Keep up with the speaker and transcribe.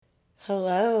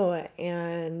Hello,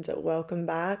 and welcome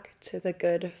back to the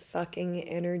Good Fucking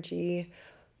Energy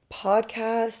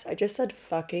podcast. I just said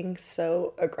fucking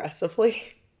so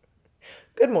aggressively.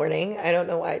 Good morning. I don't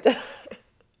know why I did.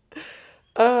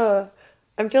 Uh,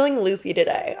 I'm feeling loopy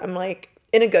today. I'm like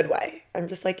in a good way. I'm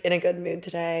just like in a good mood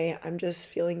today. I'm just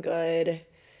feeling good.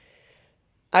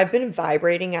 I've been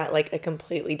vibrating at like a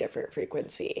completely different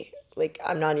frequency. Like,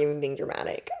 I'm not even being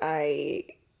dramatic.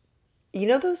 You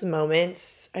know those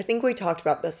moments, I think we talked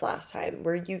about this last time,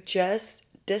 where you just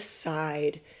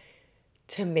decide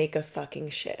to make a fucking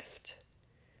shift.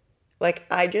 Like,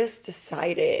 I just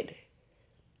decided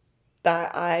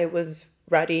that I was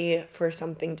ready for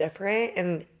something different.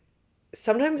 And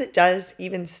sometimes it does,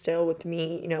 even still with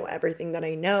me, everything that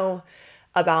I know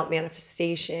about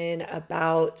manifestation,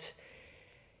 about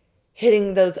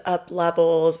hitting those up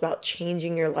levels, about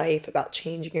changing your life, about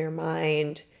changing your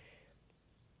mind.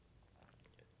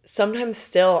 Sometimes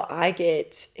still I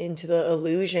get into the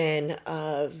illusion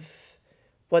of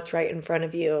what's right in front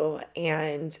of you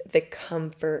and the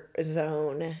comfort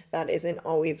zone that isn't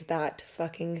always that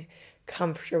fucking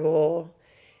comfortable.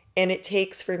 And it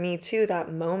takes for me too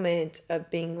that moment of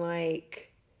being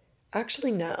like,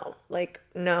 actually no. Like,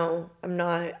 no, I'm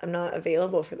not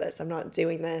available for this. I'm not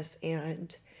doing this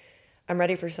and I'm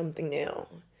ready for something new.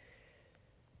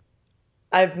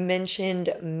 I've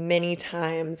mentioned many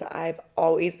times I've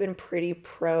always been pretty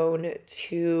prone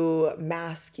to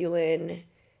masculine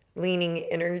leaning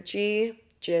energy,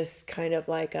 just kind of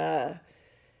like a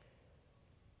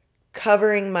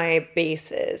covering my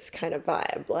bases kind of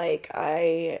vibe. Like,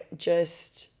 I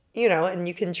just, and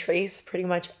you can trace pretty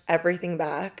much everything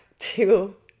back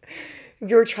to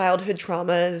your childhood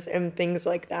traumas and things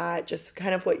like that, just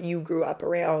kind of what you grew up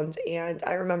around. And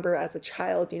I remember as a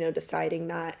child, deciding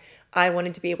that I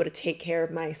wanted to be able to take care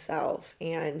of myself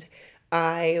and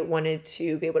I wanted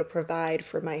to be able to provide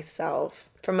for myself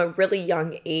from a really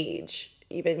young age.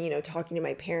 Even, talking to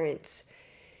my parents,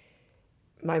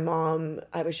 my mom,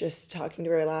 I was just talking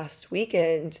to her last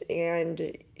weekend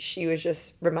and she was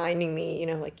just reminding me,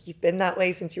 like, you've been that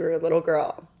way since you were a little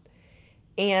girl.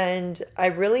 And I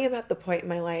really am at the point in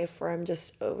my life where I'm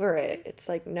just over it. It's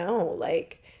like, no,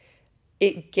 like,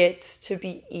 it gets to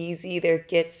be easy. There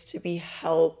gets to be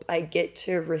help. I get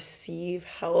to receive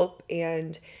help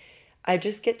and I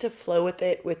just get to flow with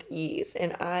it with ease.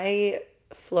 And I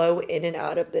flow in and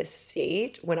out of this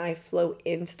state. When I flow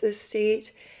into this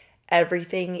state,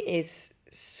 everything is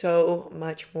so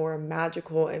much more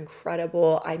magical,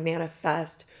 incredible. I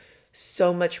manifest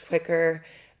so much quicker.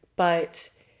 But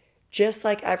just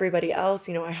like everybody else,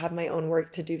 I have my own work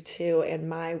to do too. And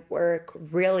my work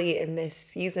really in this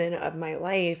season of my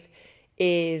life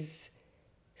is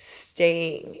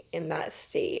staying in that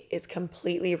state, is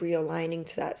completely realigning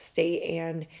to that state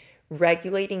and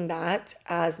regulating that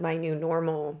as my new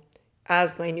normal,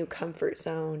 as my new comfort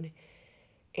zone.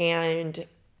 And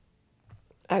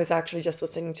I was actually just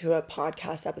listening to a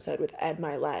podcast episode with Ed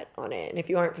Milet on it. And if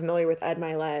you aren't familiar with Ed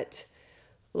Milet,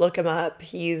 look him up.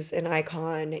 He's an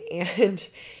icon and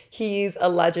he's a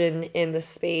legend in the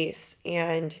space.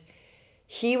 And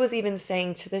he was even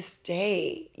saying to this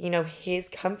day, his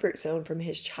comfort zone from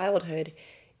his childhood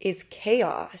is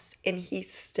chaos. And he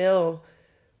still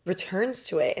returns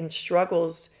to it and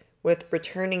struggles with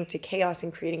returning to chaos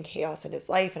and creating chaos in his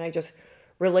life. And I just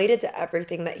related to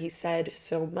everything that he said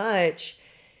so much.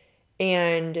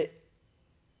 And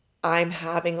I'm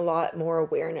having a lot more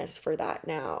awareness for that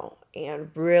now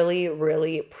and really,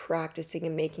 really practicing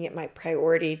and making it my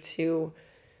priority to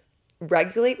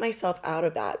regulate myself out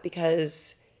of that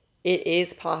because it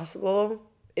is possible.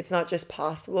 It's not just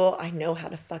possible. I know how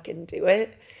to fucking do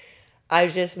it. I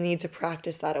just need to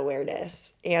practice that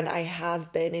awareness. And I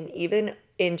have been, and even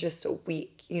in just a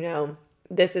week,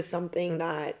 this is something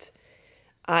that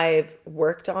I've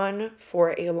worked on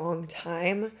for a long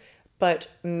time, but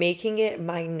making it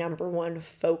my number one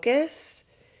focus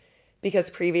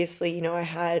because previously, I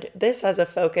had this as a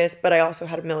focus, but I also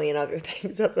had a million other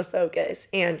things as a focus.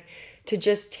 And to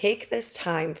just take this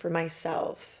time for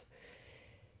myself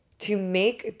to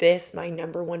make this my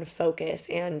number one focus.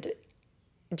 And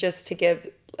just to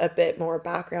give a bit more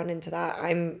background into that,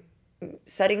 I'm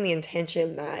setting the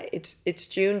intention that it's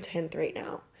June 10th right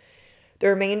now. The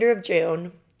remainder of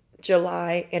June,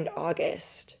 July, and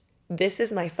August, this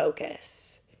is my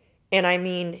focus. And I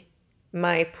mean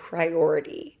my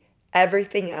priority.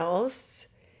 Everything else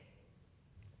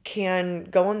can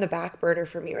go on the back burner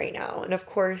for me right now. And of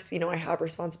course, I have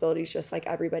responsibilities just like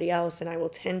everybody else and I will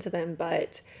tend to them,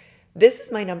 but this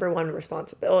is my number one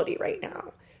responsibility right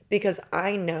now because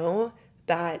I know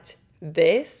that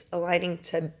this, aligning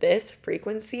to this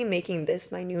frequency, making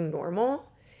this my new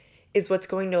normal, is what's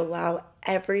going to allow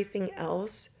everything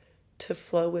else to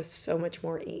flow with so much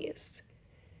more ease.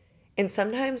 And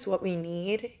sometimes what we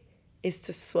need is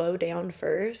to slow down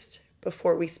first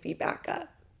before we speed back up.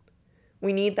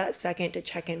 We need that second to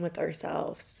check in with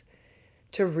ourselves,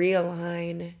 to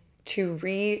realign, to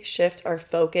reshift our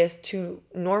focus, to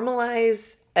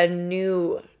normalize a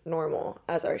new normal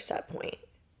as our set point,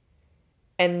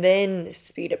 and then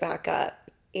speed it back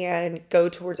up and go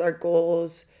towards our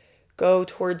goals, go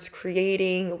towards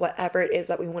creating whatever it is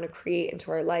that we want to create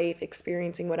into our life,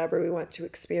 experiencing whatever we want to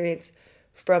experience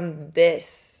from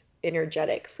this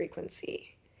energetic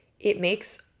frequency. It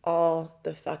makes all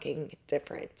the fucking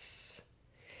difference.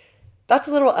 That's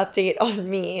a little update on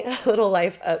me, a little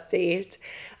life update.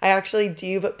 I actually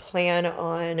do plan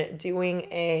on doing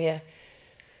a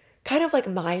kind of like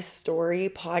my story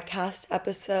podcast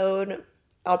episode.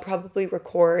 I'll probably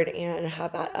record and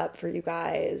have that up for you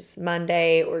guys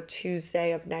Monday or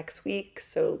Tuesday of next week,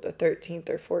 so the 13th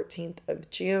or 14th of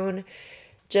June,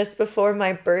 just before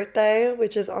my birthday,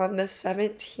 which is on the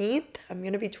 17th. I'm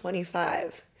going to be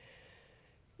 25.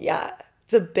 Yeah,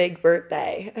 it's a big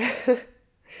birthday.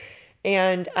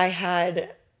 And I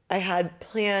had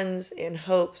plans and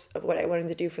hopes of what I wanted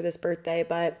to do for this birthday,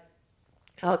 but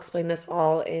I'll explain this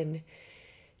all in,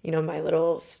 my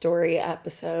little story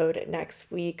episode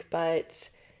next week. But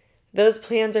those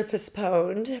plans are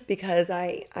postponed because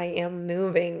I am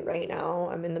moving right now.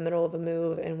 I'm in the middle of a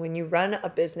move. And when you run a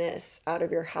business out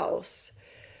of your house,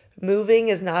 moving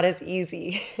is not as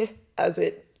easy as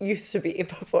it used to be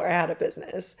before I had a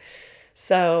business.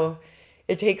 So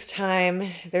it takes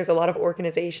time. There's a lot of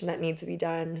organization that needs to be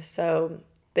done. So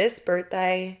this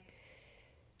birthday,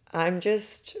 I'm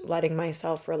just letting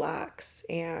myself relax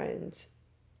and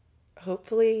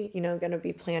hopefully, going to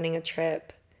be planning a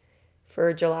trip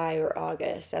for July or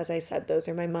August. As I said, those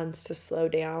are my months to slow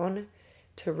down,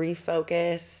 to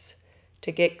refocus,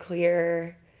 to get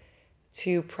clear,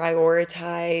 to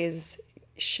prioritize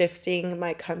shifting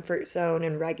my comfort zone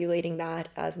and regulating that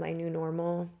as my new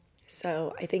normal.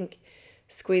 So I think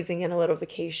squeezing in a little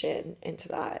vacation into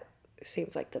that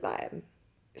seems like the vibe.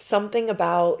 Something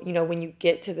about, when you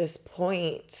get to this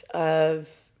point of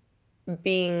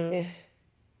being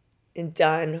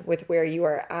done with where you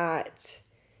are at,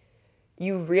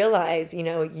 you realize,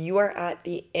 you are at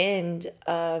the end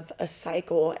of a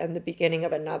cycle and the beginning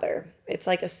of another. It's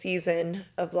like a season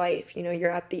of life.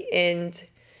 You're at the end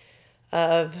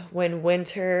of when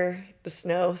winter, the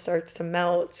snow starts to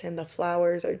melt and the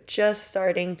flowers are just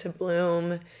starting to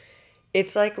bloom.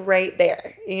 It's like right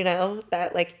there,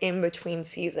 that like in between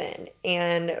season.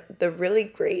 And the really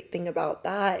great thing about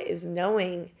that is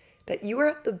knowing that you are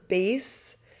at the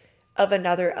base of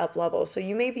another up level. So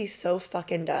you may be so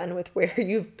fucking done with where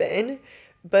you've been,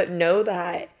 but know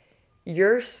that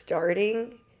you're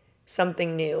starting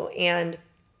something new. And,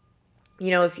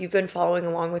 if you've been following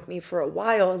along with me for a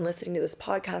while and listening to this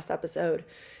podcast episode,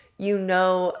 you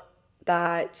know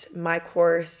that my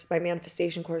course, my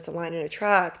manifestation course, Align and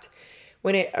Attract,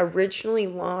 when it originally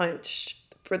launched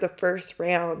for the first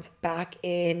round back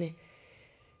in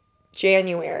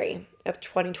January of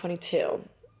 2022,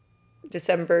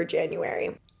 December,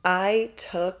 January, I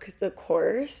took the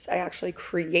course. I actually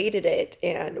created it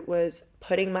and was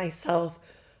putting myself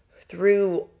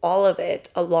through all of it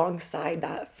alongside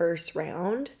that first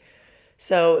round.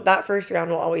 So that first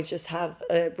round will always just have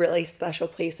a really special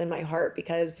place in my heart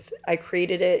because I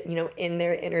created it, in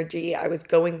their energy. I was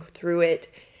going through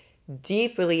it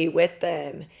deeply with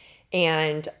them.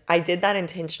 And I did that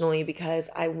intentionally because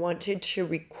I wanted to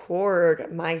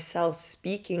record myself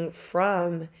speaking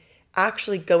from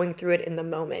actually going through it in the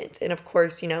moment. And of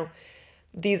course,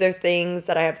 these are things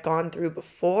that I have gone through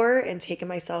before and taken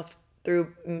myself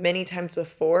through many times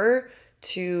before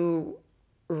to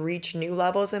reach new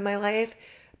levels in my life.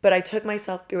 But I took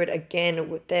myself through it again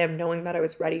with them, knowing that I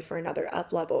was ready for another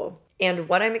up level. And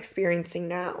what I'm experiencing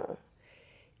now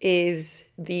is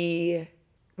the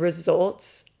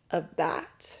results of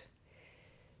that.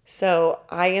 So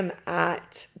I am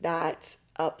at that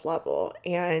up level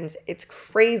and it's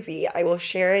crazy. I will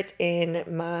share it in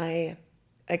my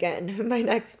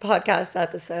next podcast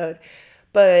episode.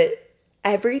 But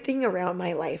everything around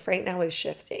my life right now is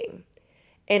shifting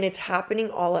and it's happening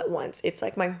all at once. It's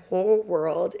like my whole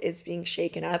world is being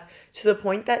shaken up to the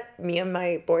point that me and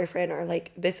my boyfriend are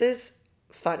like, this is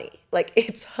funny. Like,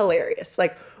 it's hilarious.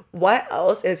 Like, what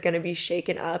else is going to be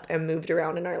shaken up and moved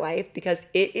around in our life? Because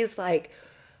it is like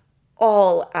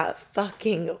all at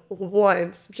fucking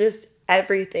once, just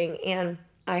everything. And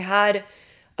I had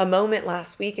a moment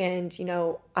last weekend,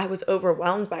 I was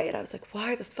overwhelmed by it. I was like,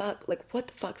 why the fuck? Like, what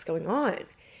the fuck's going on?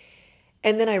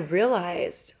 And then I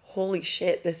realized, holy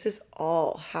shit, this is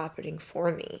all happening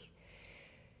for me.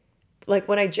 Like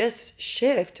when I just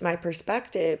shift my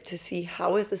perspective to see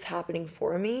how is this happening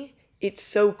for me, it's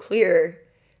so clear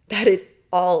that it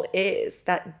all is,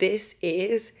 that this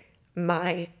is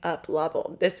my up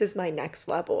level. This is my next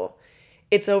level.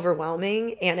 It's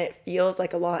overwhelming and it feels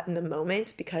like a lot in the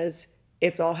moment because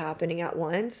it's all happening at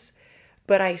once.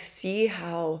 But I see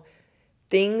how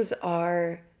things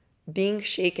are being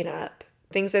shaken up,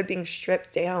 things are being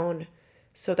stripped down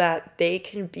so that they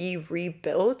can be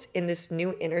rebuilt in this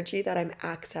new energy that I'm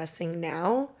accessing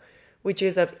now, which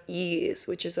is of ease,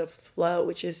 which is of flow,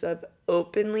 which is of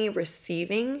openly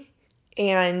receiving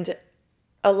and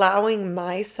allowing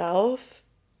myself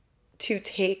to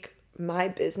take my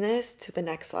business to the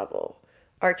next level.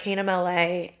 Arcanum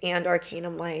LA and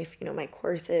Arcanum Life, my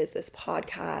courses, this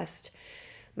podcast,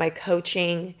 my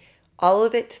coaching, all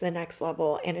of it to the next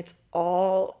level. And it's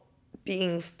all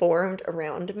being formed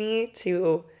around me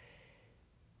to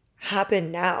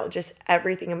happen now. Just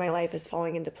everything in my life is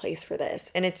falling into place for this.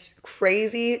 And it's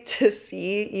crazy to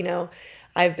see,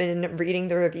 I've been reading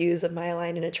the reviews of my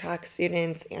Align and Attract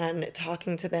students and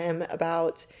talking to them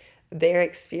about their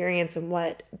experience and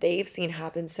what they've seen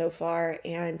happen so far.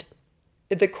 And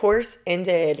the course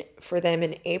ended for them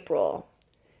in April.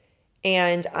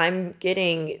 And I'm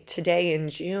getting today in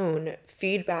June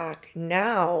feedback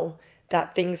now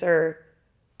that things are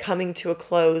coming to a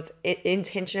close.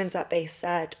 Intentions that they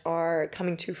set are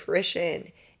coming to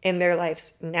fruition in their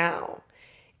lives now.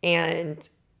 And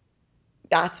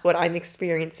that's what I'm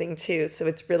experiencing too. So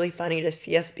it's really funny to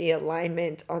see us be in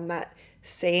alignment on that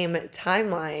same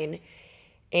timeline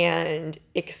and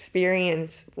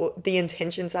experience the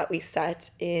intentions that we set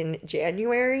in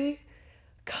January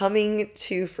coming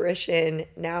to fruition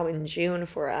now in June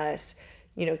for us,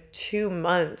 2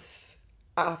 months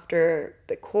after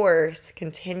the course,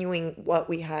 continuing what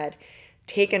we had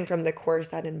taken from the course,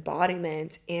 that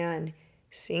embodiment, and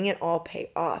seeing it all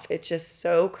pay off. It's just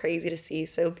so crazy to see,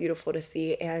 so beautiful to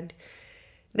see, and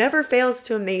never fails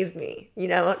to amaze me,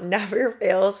 never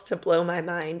fails to blow my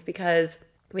mind, because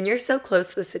when you're so close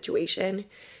to the situation,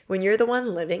 when you're the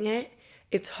one living it,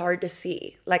 it's hard to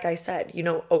see. Like I said,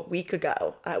 a week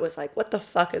ago, I was like, what the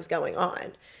fuck is going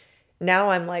on?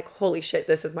 Now I'm like, holy shit,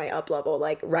 this is my up level.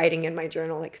 Like writing in my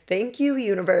journal, like, thank you,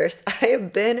 universe. I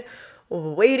have been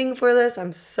waiting for this.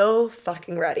 I'm so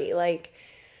fucking ready. Like,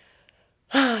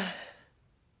 the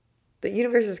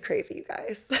universe is crazy, you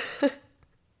guys.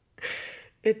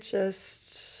 It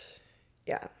just,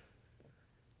 yeah.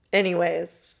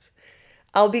 Anyways,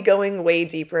 I'll be going way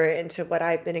deeper into what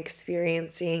I've been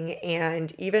experiencing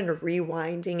and even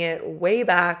rewinding it way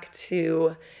back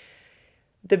to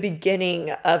the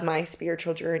beginning of my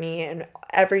spiritual journey and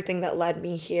everything that led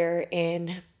me here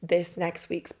in this next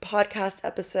week's podcast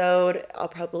episode. I'll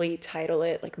probably title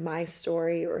it like My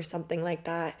Story or something like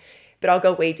that, but I'll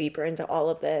go way deeper into all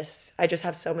of this. I just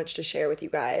have so much to share with you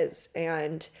guys,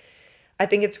 and I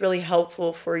think it's really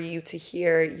helpful for you to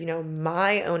hear,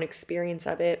 my own experience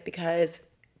of it, because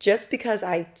just because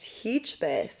I teach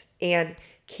this and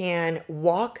can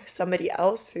walk somebody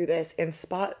else through this and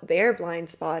spot their blind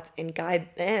spots and guide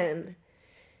them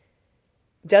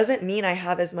doesn't mean I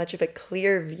have as much of a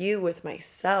clear view with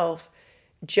myself,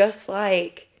 just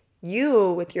like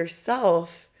you with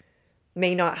yourself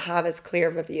may not have as clear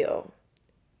of a view.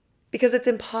 Because it's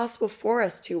impossible for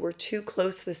us to. We're too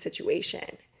close to the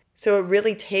situation. So it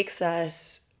really takes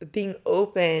us being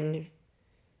open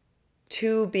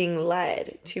to being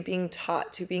led, to being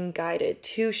taught, to being guided,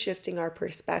 to shifting our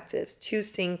perspectives, to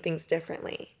seeing things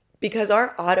differently. Because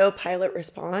our autopilot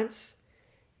response,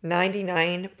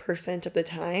 99% of the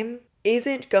time,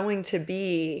 isn't going to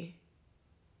be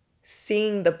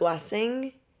seeing the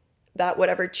blessing that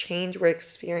whatever change we're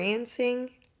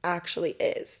experiencing actually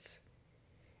is.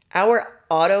 Our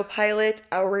autopilot,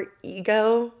 our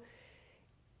ego,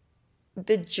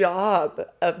 the job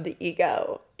of the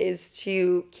ego is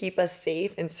to keep us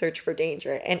safe and search for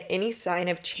danger. And any sign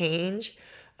of change,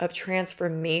 of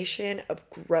transformation, of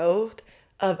growth,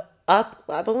 of up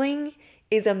leveling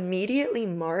is immediately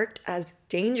marked as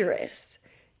dangerous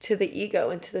to the ego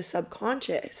and to the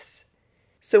subconscious.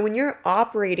 So when you're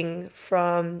operating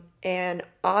from an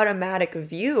automatic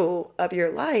view of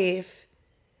your life,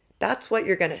 that's what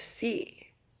you're going to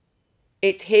see.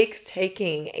 It takes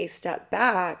taking a step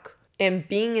back and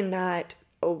being in that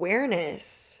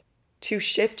awareness to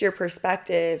shift your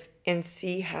perspective and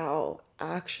see how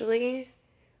actually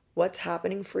what's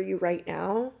happening for you right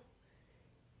now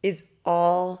is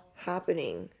all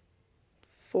happening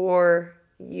for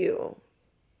you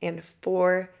and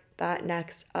for that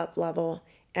next up level.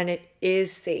 And it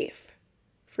is safe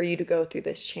for you to go through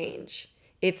this change.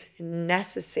 It's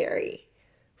necessary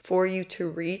for you to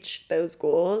reach those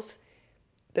goals,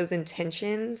 those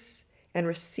intentions, and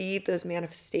receive those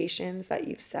manifestations that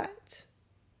you've set.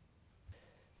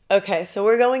 Okay, so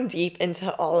we're going deep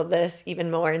into all of this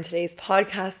even more in today's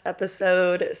podcast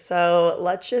episode. So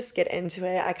let's just get into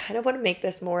it. I kind of want to make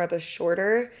this more of a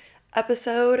shorter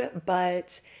episode,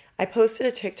 but I posted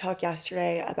a TikTok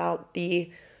yesterday about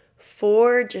the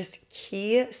 4 just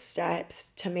key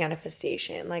steps to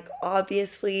manifestation. Like,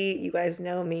 obviously, you guys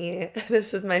know me.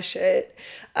 This is my shit.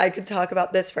 I could talk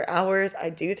about this for hours. I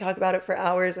do talk about it for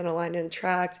hours in Align and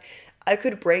Attract. I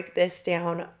could break this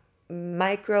down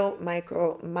micro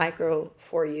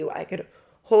for you. I could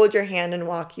hold your hand and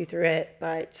walk you through it,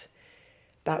 but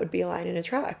that would be Align and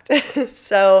Attract.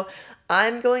 So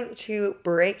I'm going to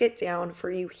break it down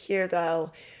for you here,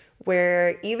 though,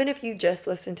 where even if you just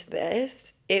listen to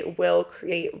this, it will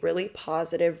create really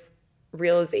positive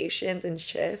realizations and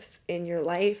shifts in your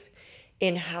life,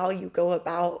 in how you go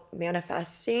about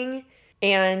manifesting.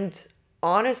 And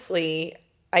honestly,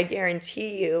 I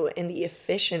guarantee you, in the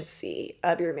efficiency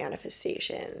of your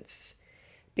manifestations.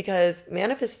 Because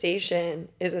manifestation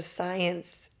is a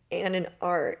science and an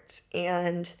art,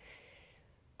 and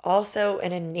also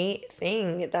an innate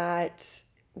thing that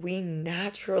we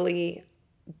naturally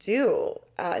do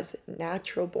as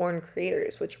natural born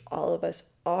creators, which all of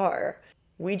us are.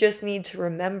 We just need to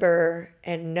remember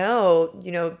and know,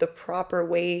 the proper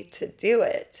way to do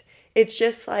it. It's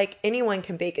just like anyone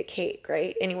can bake a cake,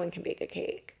 right? Anyone can bake a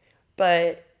cake.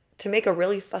 But to make a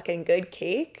really fucking good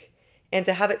cake and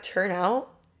to have it turn out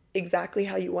exactly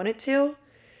how you want it to,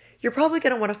 you're probably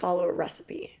going to want to follow a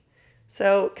recipe.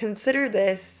 So consider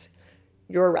this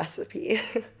your recipe.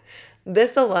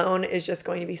 This alone is just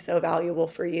going to be so valuable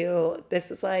for you. This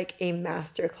is like a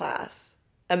masterclass,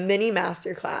 a mini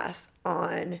masterclass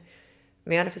on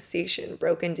manifestation,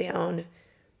 broken down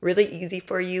really easy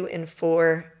for you in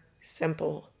 4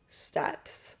 simple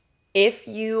steps. If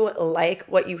you like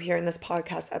what you hear in this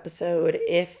podcast episode,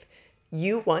 if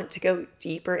you want to go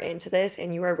deeper into this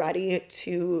and you are ready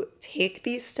to take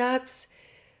these steps,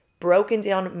 broken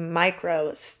down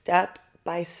micro, step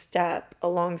by step,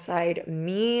 alongside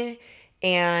me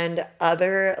and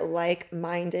other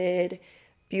like-minded,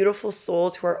 beautiful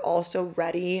souls who are also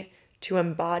ready to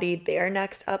embody their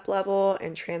next up level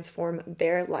and transform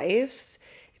their lives.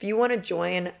 If you want to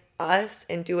join us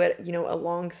and do it,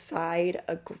 alongside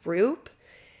a group,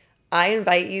 I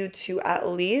invite you to at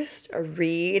least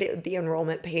read the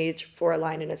enrollment page for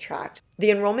Align and Attract.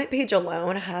 The enrollment page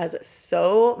alone has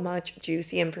so much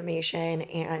juicy information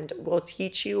and will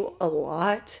teach you a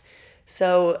lot.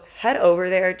 So head over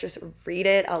there, just read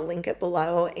it. I'll link it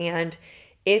below. And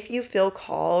if you feel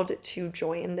called to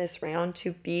join this round,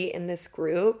 to be in this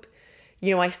group,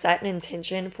 I set an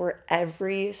intention for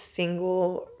every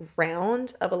single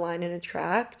round of Align and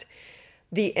Attract.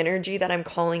 The energy that I'm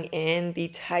calling in, the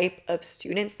type of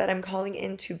students that I'm calling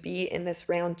in to be in this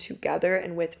round together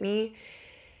and with me.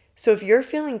 So if you're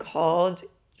feeling called,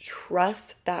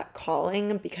 trust that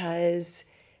calling, because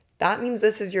that means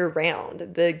this is your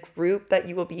round. The group that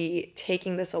you will be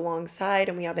taking this alongside,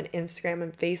 and we have an Instagram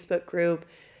and Facebook group,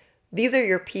 these are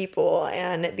your people,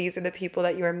 and these are the people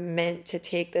that you are meant to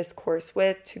take this course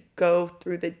with, to go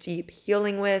through the deep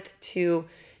healing with, to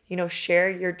share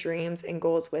your dreams and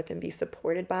goals with and be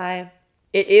supported by.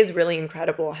 It is really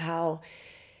incredible how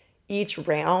each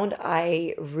round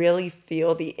I really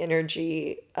feel the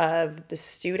energy of the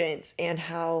students and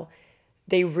how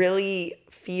they really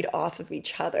feed off of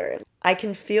each other. I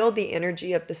can feel the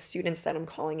energy of the students that I'm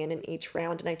calling in each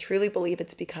round, and I truly believe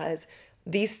it's because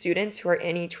these students who are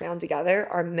in each round together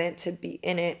are meant to be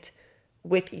in it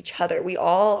with each other. We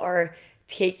all are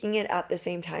taking it at the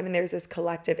same time, and there's this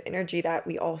collective energy that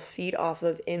we all feed off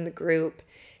of in the group,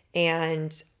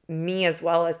 and me as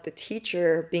well as the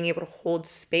teacher being able to hold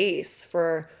space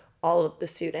for all of the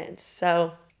students.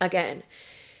 So again,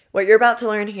 what you're about to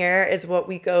learn here is what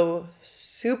we go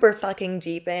super fucking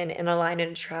deep in Align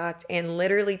and Attract, and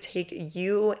literally take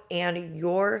you and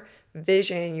your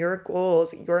vision, your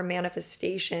goals, your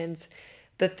manifestations,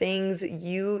 the things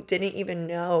you didn't even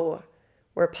know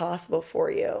were possible for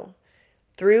you,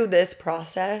 through this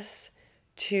process,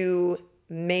 to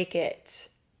make it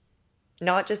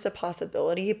not just a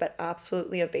possibility, but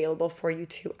absolutely available for you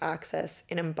to access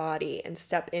and embody and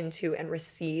step into and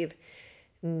receive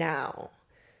now.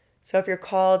 So if you're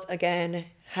called, again,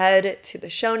 head to the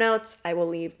show notes. I will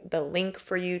leave the link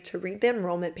for you to read the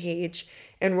enrollment page.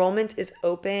 Enrollment is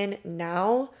open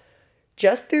now.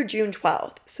 just through June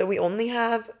 12th. So we only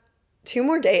have 2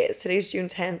 more days. Today's June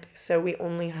 10th. So we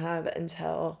only have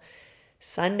until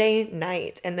Sunday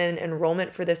night. And then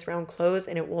enrollment for this round closed,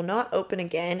 and it will not open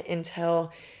again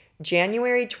until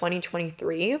January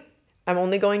 2023. I'm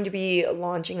only going to be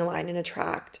launching Align and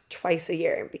Attract twice a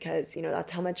year because,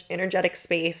 that's how much energetic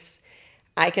space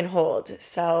I can hold.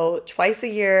 So twice a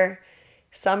year,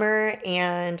 summer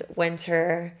and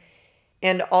winter.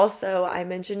 And also, I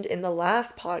mentioned in the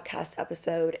last podcast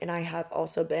episode, and I have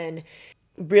also been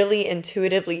really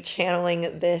intuitively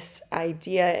channeling this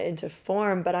idea into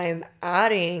form, but I am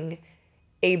adding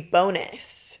a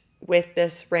bonus with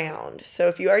this round. So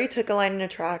if you already took Align and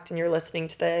Attract and you're listening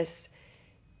to this,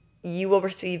 you will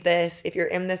receive this. If you're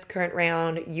in this current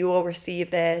round, you will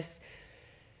receive this.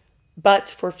 But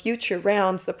for future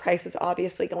rounds, the price is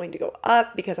obviously going to go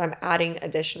up because I'm adding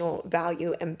additional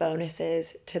value and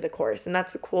bonuses to the course. And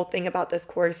that's the cool thing about this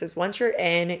course is once you're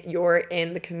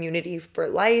in the community for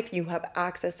life. You have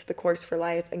access to the course for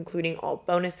life, including all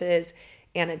bonuses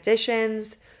and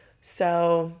additions.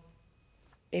 So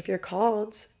if you're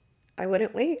called, I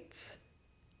wouldn't wait.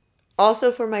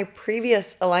 Also, for my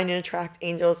previous Align and Attract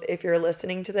Angels, if you're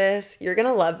listening to this, you're going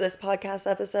to love this podcast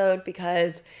episode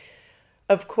because,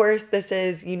 of course, this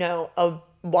is, a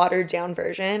watered down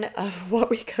version of what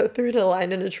we go through to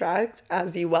Align and Attract,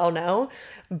 as you well know.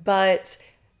 But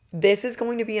this is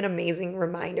going to be an amazing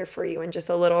reminder for you and just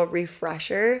a little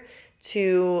refresher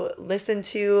to listen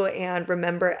to and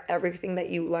remember everything that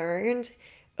you learned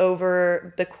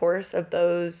over the course of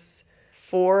those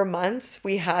 4 months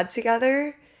we had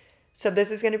together. So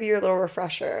this is going to be your little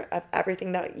refresher of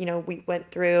everything that, we went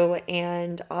through.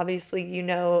 And obviously,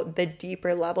 the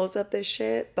deeper levels of this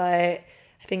shit, but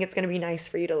I think it's going to be nice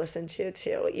for you to listen to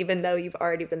too, even though you've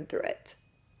already been through it.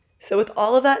 So with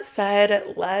all of that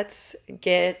said, let's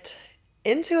get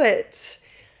into it.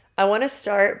 I want to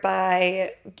start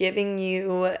by giving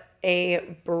you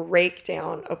a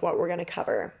breakdown of what we're going to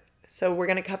cover. So we're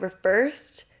going to cover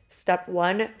first, step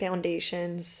 1,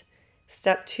 foundations,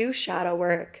 step 2, shadow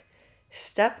work,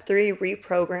 step 3,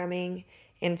 reprogramming,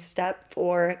 and step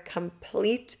 4,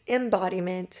 complete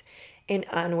embodiment and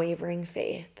unwavering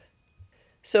faith.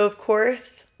 So of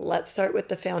course, let's start with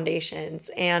the foundations.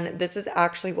 And this is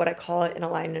actually what I call it in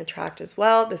Align and Attract as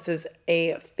well. This is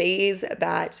a phase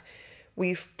that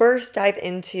we first dive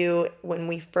into when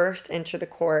we first enter the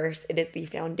course. It is the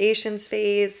foundations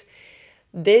phase.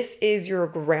 This is your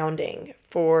grounding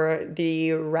for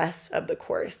the rest of the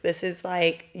course. This is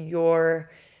like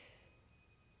your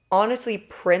honestly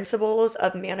principles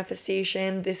of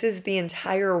manifestation. This is the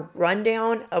entire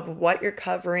rundown of what you're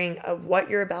covering, of what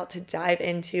you're about to dive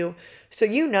into. So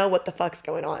you know what the fuck's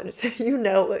going on. So you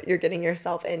know what you're getting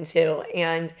yourself into.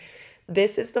 And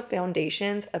this is the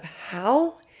foundations of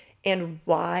how and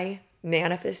why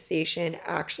manifestation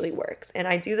actually works. And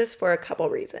I do this for a couple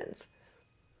reasons.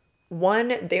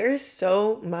 One, there is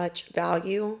so much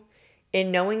value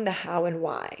in knowing the how and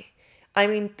why. I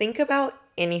mean, think about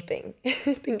anything.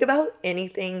 Think about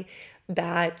anything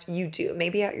that you do,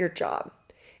 maybe at your job,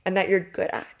 and that you're good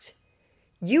at.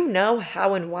 You know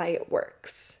how and why it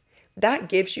works. That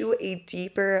gives you a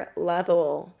deeper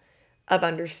level of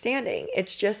understanding.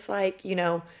 It's just like,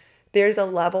 there's a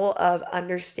level of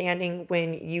understanding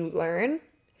when you learn,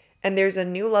 and there's a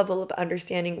new level of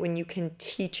understanding when you can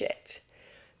teach it.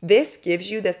 This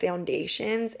gives you the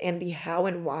foundations and the how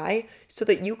and why so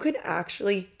that you can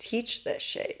actually teach this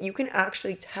shit. You can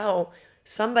actually tell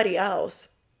somebody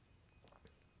else,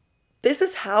 this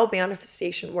is how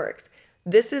manifestation works.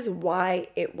 This is why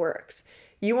it works.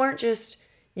 You aren't just,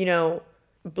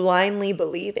 blindly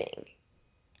believing.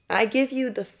 I give you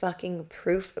the fucking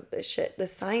proof of this shit, the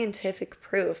scientific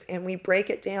proof, and we break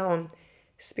it down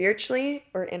spiritually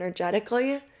or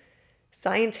energetically,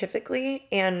 scientifically,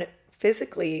 and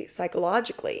physically,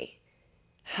 psychologically,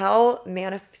 how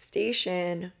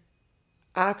manifestation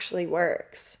actually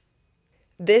works.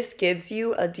 This gives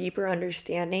you a deeper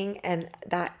understanding and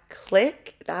that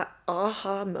click, that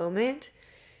aha moment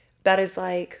that is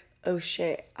like, oh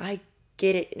shit, I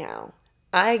get it now.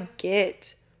 I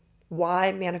get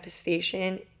why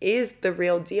manifestation is the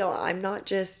real deal. I'm not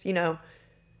just,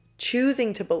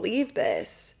 choosing to believe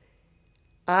this.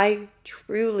 I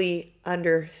truly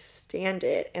understand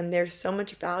it, and there's so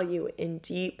much value in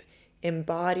deep,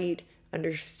 embodied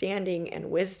understanding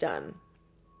and wisdom.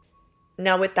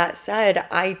 Now, with that said,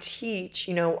 I teach,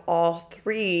 all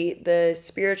three, the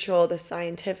spiritual, the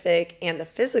scientific, and the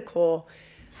physical,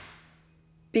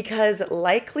 because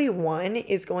likely one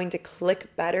is going to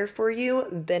click better for you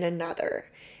than another.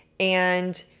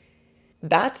 And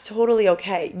that's totally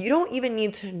okay. You don't even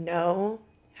need to know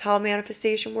how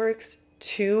manifestation works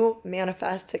to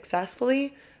manifest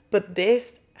successfully, but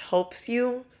this helps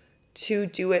you to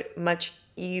do it much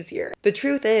easier. The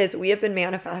truth is, we have been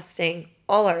manifesting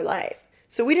all our life.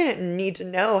 So we didn't need to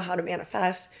know how to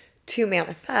manifest to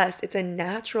manifest. It's a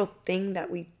natural thing that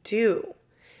we do.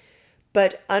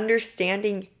 But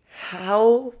understanding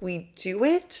how we do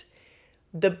it,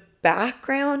 the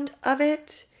background of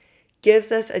it,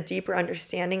 gives us a deeper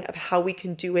understanding of how we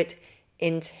can do it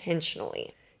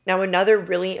intentionally. Now, another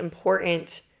really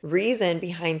important reason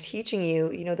behind teaching you,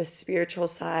 the spiritual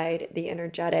side, the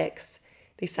energetics,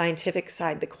 the scientific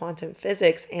side, the quantum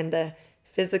physics, and the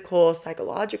physical,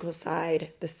 psychological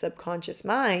side, the subconscious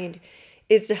mind,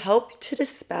 is to help to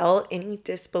dispel any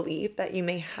disbelief that you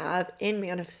may have in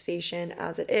manifestation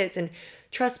as it is. And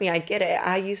trust me, I get it.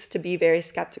 I used to be very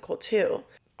skeptical too.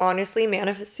 Honestly,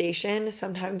 manifestation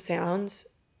sometimes sounds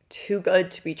too good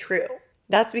to be true.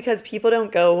 That's because people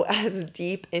don't go as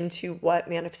deep into what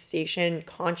manifestation,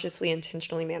 consciously,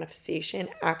 intentionally manifestation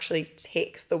actually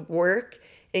takes, the work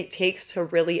it takes to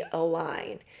really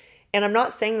align. And I'm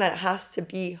not saying that it has to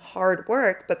be hard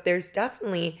work, but there's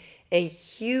definitely a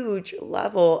huge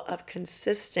level of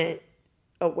consistent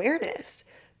awareness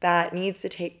that needs to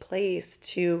take place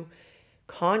to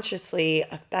consciously,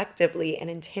 effectively, and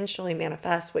intentionally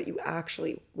manifest what you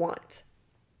actually want.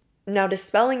 Now,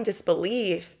 dispelling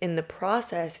disbelief in the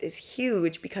process is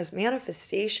huge because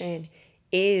manifestation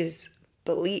is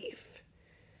belief.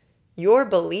 Your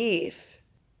belief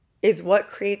is what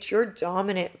creates your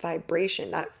dominant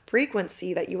vibration, that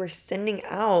frequency that you are sending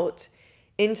out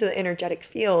into the energetic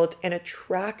field and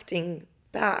attracting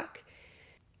back.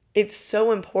 It's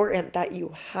so important that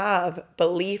you have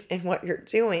belief in what you're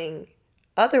doing.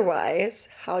 Otherwise,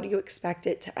 how do you expect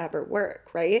it to ever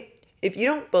work, right? If you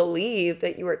don't believe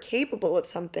that you are capable of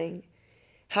something,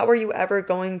 how are you ever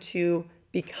going to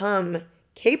become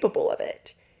capable of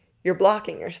it? You're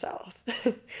blocking yourself.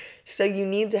 So you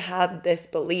need to have this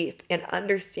belief, and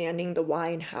understanding the why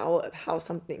and how of how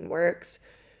something works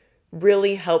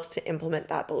really helps to implement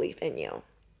that belief in you.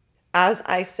 As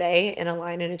I say in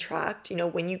Align and Attract,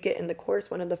 when you get in the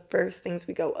course, one of the first things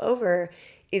we go over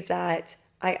is that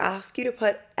I ask you to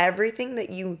put everything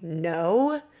that you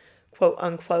know, quote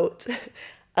unquote,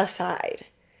 aside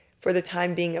for the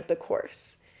time being of the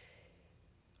course.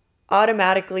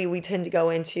 Automatically, we tend to go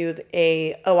into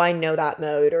I know that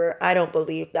mode, or I don't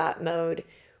believe that mode,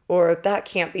 or that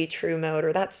can't be true mode,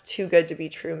 or that's too good to be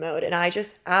true mode. And I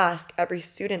just ask every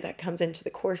student that comes into the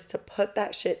course to put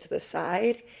that shit to the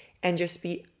side and just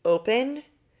be open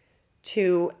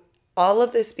to all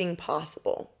of this being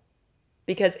possible.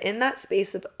 Because in that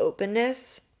space of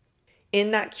openness,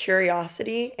 in that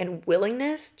curiosity and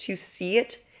willingness to see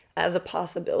it as a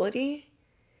possibility,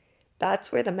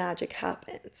 that's where the magic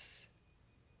happens.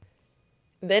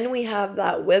 Then we have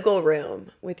that wiggle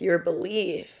room with your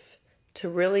belief to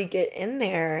really get in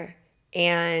there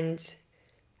and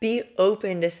be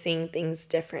open to seeing things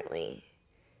differently,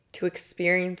 to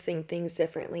experiencing things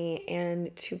differently,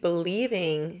 and to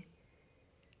believing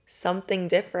something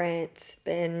different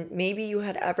than maybe you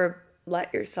had ever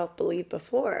let yourself believe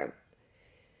before.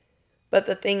 But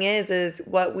the thing is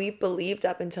what we believed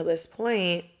up until this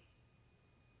point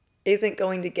isn't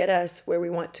going to get us where we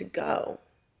want to go.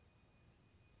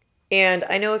 And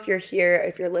I know if you're here,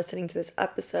 if you're listening to this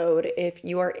episode, if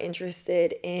you are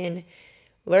interested in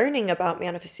learning about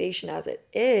manifestation as it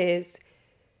is,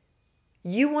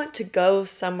 you want to go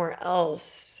somewhere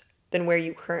else than where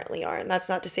you currently are. And that's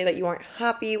not to say that you aren't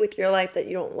happy with your life, that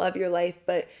you don't love your life,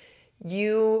 but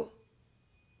you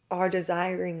are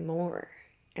desiring more.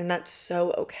 And that's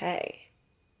so okay.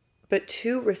 But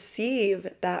to receive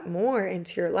that more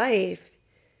into your life,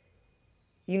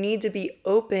 you need to be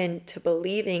open to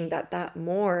believing that that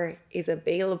more is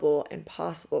available and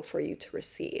possible for you to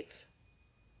receive.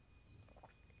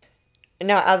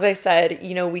 Now, as I said,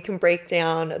 we can break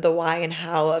down the why and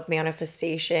how of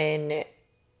manifestation,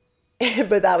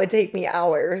 but that would take me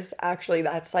hours. Actually,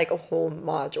 that's like a whole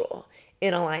module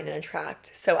in Align and Attract.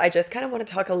 So I just kind of want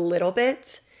to talk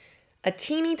a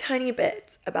teeny tiny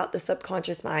bit about the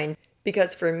subconscious mind,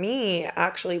 because for me,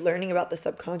 actually learning about the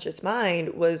subconscious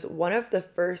mind was one of the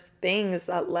first things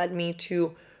that led me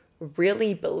to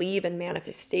really believe in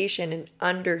manifestation and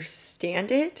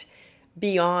understand it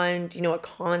beyond, a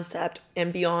concept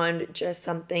and beyond just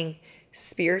something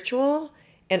spiritual,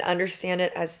 and understand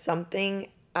it as something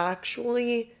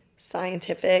actually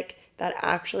scientific that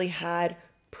actually had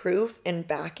proof and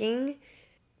backing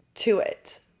to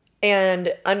it.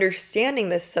 And understanding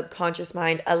this subconscious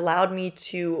mind allowed me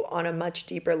to, on a much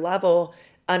deeper level,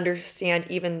 understand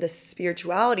even the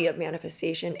spirituality of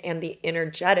manifestation and the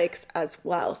energetics as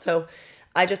well. So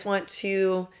I just want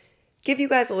to give you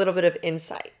guys a little bit of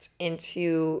insight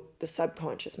into the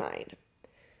subconscious mind.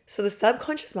 So, the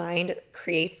subconscious mind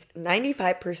creates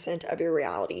 95% of your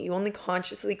reality. You only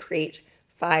consciously create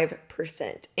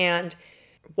 5%. And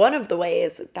one of the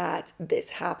ways that this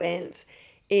happens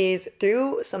is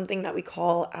through something that we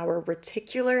call our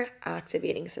reticular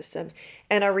activating system.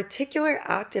 And our reticular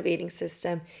activating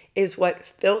system is what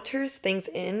filters things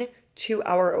in to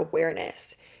our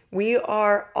awareness. We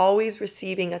are always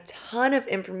receiving a ton of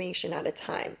information at a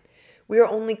time. We are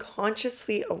only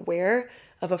consciously aware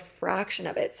of a fraction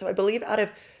of it. So I believe out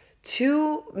of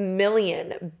 2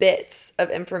 million bits of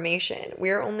information,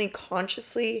 we are only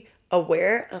consciously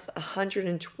aware of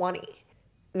 120.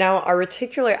 Now, our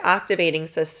reticular activating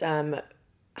system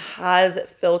has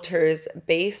filters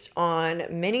based on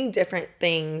many different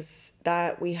things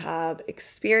that we have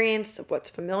experienced, of what's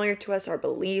familiar to us, our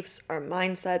beliefs, our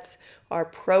mindsets, our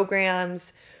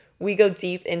programs. We go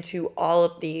deep into all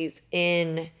of these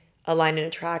in Align and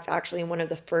Attract, actually in one of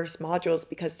the first modules,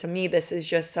 because to me, this is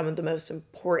just some of the most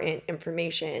important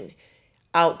information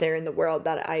out there in the world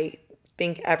that I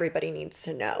think everybody needs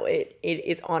to know. It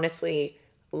is honestly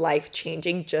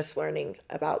life-changing just learning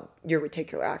about your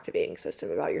reticular activating system,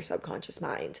 about your subconscious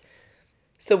mind.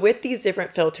 So with these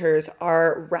different filters,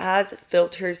 our RAS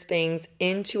filters things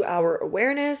into our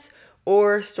awareness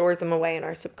or stores them away in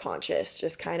our subconscious,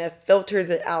 just kind of filters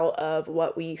it out of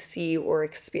what we see or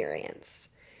experience.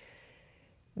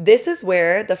 This is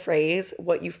where the phrase,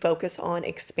 what you focus on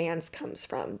expands, comes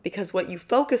from, because what you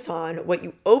focus on, what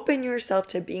you open yourself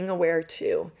to being aware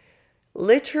to,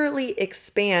 literally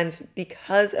expands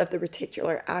because of the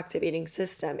reticular activating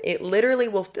system. It literally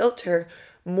will filter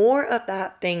more of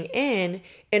that thing in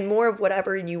and more of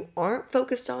whatever you aren't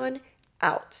focused on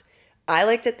out. I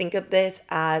like to think of this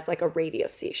as like a radio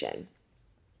station.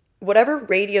 Whatever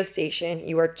radio station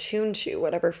you are tuned to,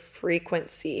 whatever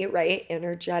frequency, right?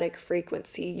 Energetic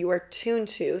frequency you are tuned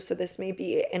to. So this may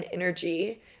be an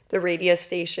energy, the radio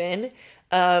station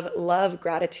of love,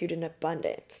 gratitude, and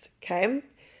abundance. Okay.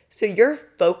 So you're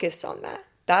focused on that.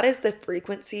 That is the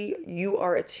frequency you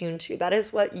are attuned to. That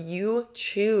is what you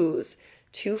choose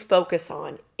to focus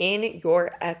on in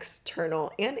your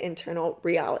external and internal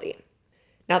reality.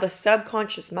 Now, the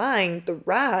subconscious mind, the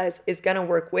RAS, is going to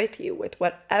work with you with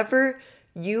whatever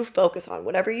you focus on,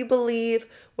 whatever you believe,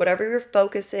 whatever your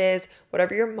focus is,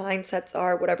 whatever your mindsets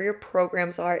are, whatever your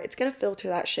programs are, it's going to filter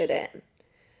that shit in.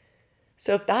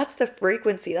 So if that's the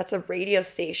frequency, that's a radio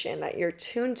station that you're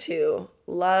tuned to,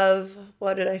 love,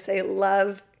 what did I say?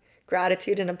 Love,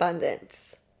 gratitude, and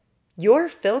abundance. You're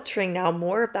filtering now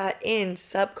more of that in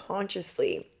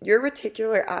subconsciously. Your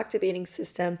reticular activating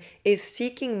system is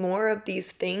seeking more of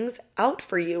these things out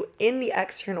for you in the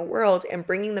external world and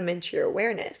bringing them into your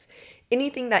awareness.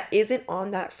 Anything that isn't on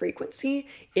that frequency,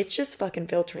 it's just fucking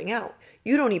filtering out.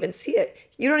 You don't even see it.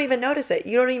 You don't even notice it.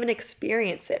 You don't even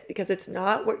experience it because it's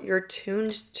not what you're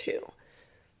tuned to.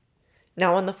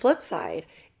 Now, on the flip side,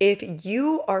 if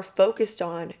you are focused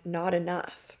on not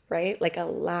enough, right? Like a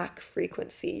lack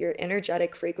frequency, your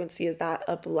energetic frequency is that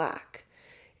of lack,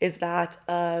 is that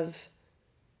of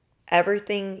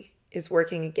everything is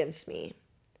working against me.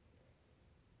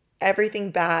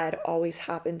 Everything bad always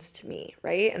happens to me,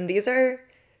 right? And these are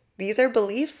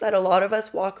beliefs that a lot of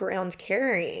us walk around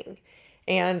carrying.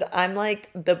 And I'm like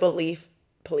the belief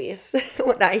police.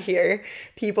 When I hear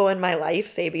people in my life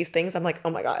say these things, I'm like, oh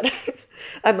my God.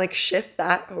 I'm like, shift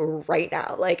that right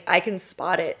now. Like I can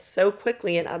spot it so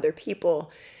quickly in other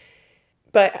people.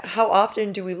 But how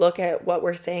often do we look at what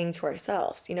we're saying to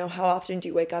ourselves? You know, how often do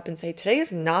you wake up and say, today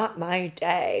is not my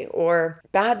day, or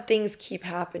bad things keep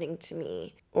happening to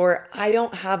me, or I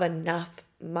don't have enough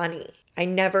money. I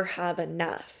never have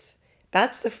enough.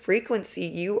 That's the frequency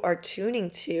you are tuning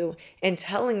to and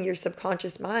telling your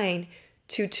subconscious mind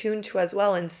to tune to as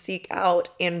well and seek out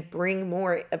and bring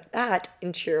more of that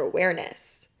into your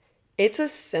awareness. It's a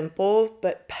simple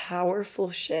but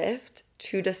powerful shift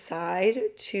to decide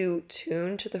to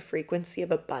tune to the frequency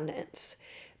of abundance.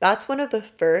 That's one of the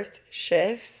first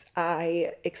shifts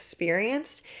I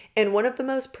experienced, and one of the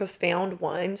most profound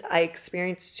ones I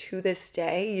experience to this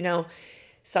day. You know,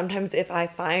 sometimes if I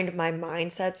find my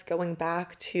mindsets going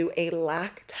back to a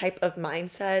lack type of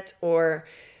mindset or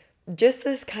just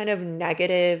this kind of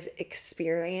negative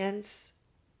experience,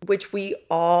 which we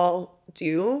all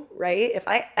do, right? If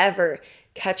I ever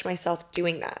catch myself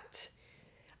doing that,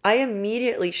 I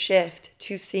immediately shift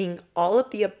to seeing all of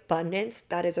the abundance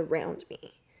that is around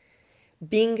me,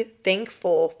 being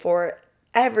thankful for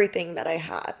everything that I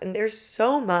have. And there's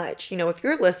so much, you know, if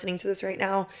you're listening to this right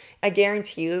now, I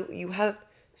guarantee you, you have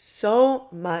so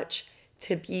much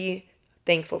to be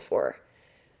thankful for.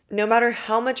 No matter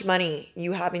how much money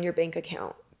you have in your bank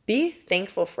account, be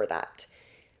thankful for that.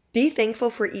 Be thankful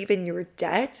for even your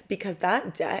debt, because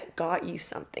that debt got you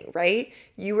something, right?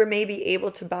 You were maybe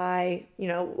able to buy,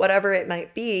 whatever it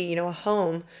might be, a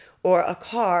home or a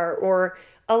car or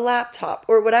a laptop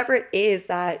or whatever it is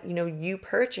that, you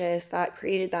purchased that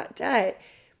created that debt,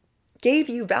 gave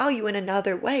you value in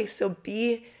another way. So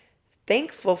be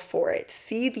thankful for it.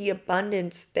 See the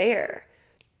abundance there.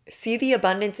 See the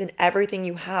abundance in everything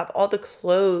you have, all the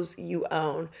clothes you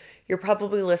own. You're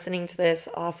probably listening to this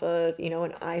off of,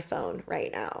 an iPhone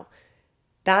right now.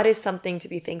 That is something to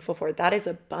be thankful for. That is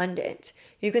abundant.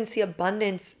 You can see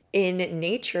abundance in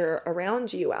nature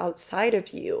around you, outside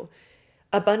of you,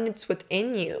 abundance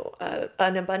within you,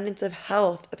 an abundance of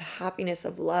health, of happiness,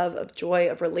 of love, of joy,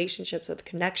 of relationships, of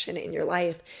connection in your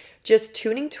life. Just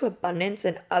tuning to abundance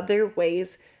in other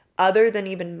ways other than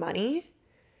even money.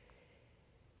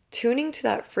 Tuning to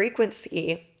that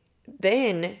frequency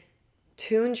then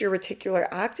tunes your reticular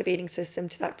activating system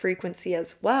to that frequency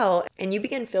as well. And you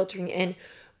begin filtering in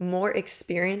more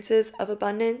experiences of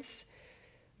abundance,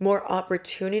 more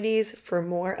opportunities for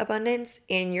more abundance.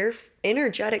 And your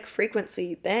energetic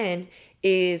frequency then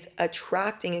is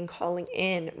attracting and calling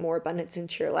in more abundance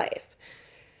into your life.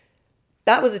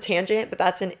 That was a tangent, but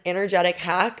that's an energetic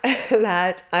hack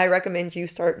that I recommend you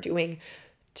start doing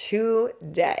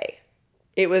today.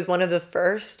 It was one of the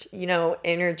first,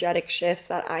 energetic shifts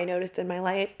that I noticed in my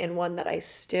life, and one that I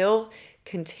still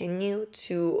continue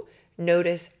to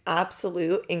notice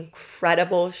absolute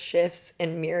incredible shifts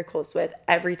and miracles with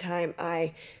every time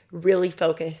I really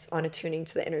focus on attuning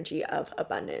to the energy of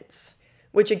abundance.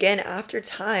 Which again, after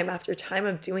time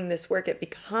of doing this work, it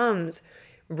becomes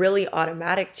really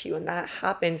automatic to you. And that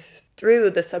happens through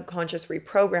the subconscious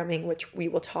reprogramming, which we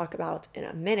will talk about in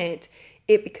a minute.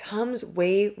 It becomes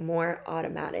way more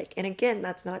automatic. And again,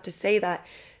 that's not to say that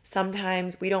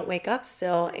sometimes we don't wake up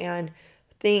still and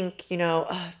think,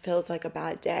 it feels like a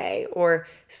bad day, or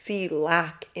see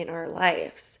lack in our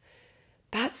lives.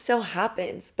 That still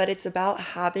happens, but it's about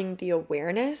having the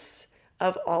awareness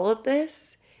of all of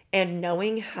this and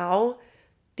knowing how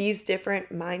these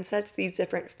different mindsets, these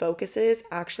different focuses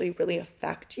actually really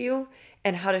affect you,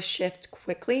 and how to shift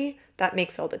quickly. That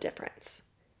makes all the difference.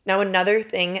 Now, another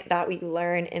thing that we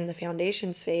learn in the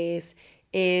foundations phase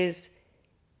is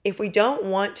if we don't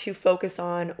want to focus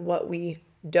on what we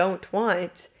don't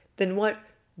want, then what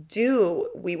do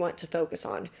we want to focus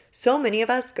on? So many of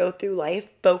us go through life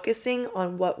focusing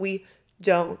on what we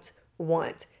don't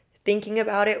want, thinking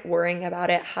about it, worrying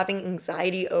about it, having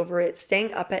anxiety over it,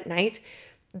 staying up at night,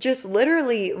 just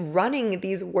literally running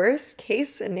these worst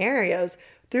case scenarios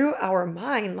through our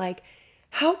mind. Like,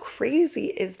 how crazy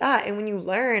is that? And when you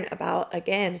learn about,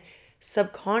 again,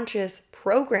 subconscious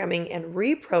programming and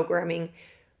reprogramming,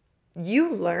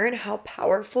 you learn how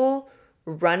powerful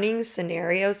running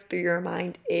scenarios through your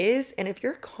mind is. And if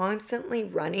you're constantly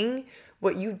running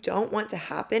what you don't want to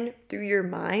happen through your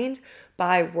mind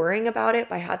by worrying about it,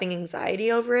 by having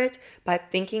anxiety over it, by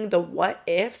thinking the what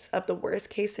ifs of the worst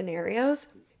case scenarios,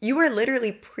 you are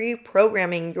literally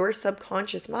pre-programming your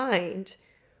subconscious mind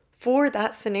for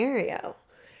that scenario.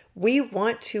 We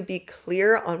want to be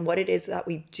clear on what it is that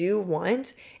we do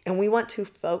want, and we want to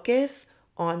focus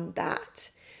on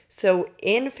that. So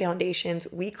in foundations,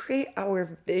 we create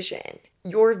our vision.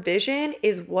 Your vision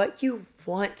is what you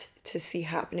want to see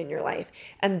happen in your life.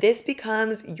 And this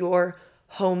becomes your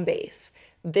home base.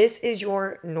 This is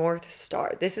your North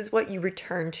Star. This is what you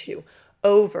return to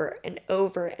over and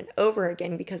over and over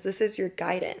again, because this is your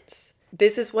guidance.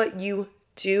 This is what you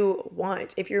do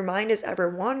want. If your mind is ever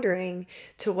wandering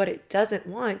to what it doesn't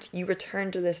want, you return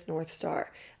to this North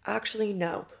Star. Actually,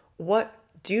 no. What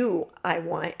do I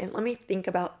want? And let me think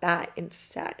about that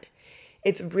instead.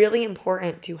 It's really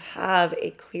important to have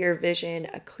a clear vision,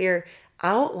 a clear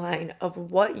outline of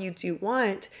what you do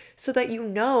want, so that you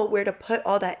know where to put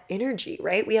all that energy,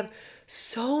 right? We have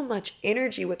so much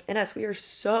energy within us. We are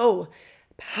so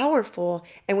powerful,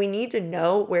 and we need to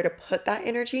know where to put that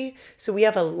energy so we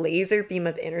have a laser beam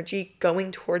of energy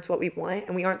going towards what we want,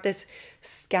 and we aren't this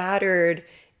scattered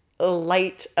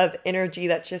light of energy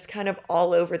that's just kind of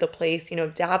all over the place,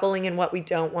 dabbling in what we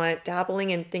don't want, dabbling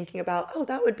in thinking about, oh,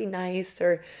 that would be nice,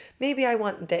 or maybe I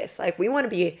want this. Like, we want to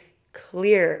be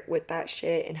clear with that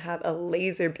shit and have a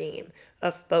laser beam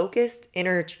of focused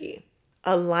energy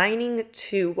aligning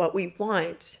to what we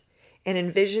want and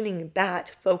envisioning that,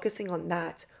 focusing on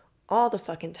that all the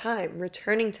fucking time,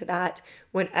 returning to that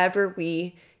whenever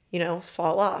we,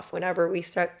 fall off, whenever we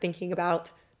start thinking about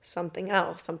something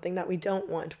else, something that we don't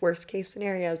want, worst case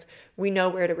scenarios, we know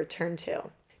where to return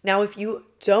to. Now, if you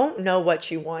don't know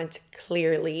what you want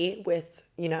clearly with,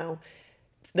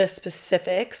 the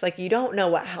specifics. Like, you don't know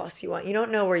what house you want. You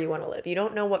don't know where you want to live. You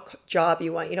don't know what job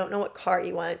you want. You don't know what car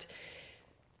you want.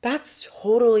 That's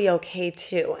totally okay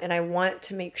too. And I want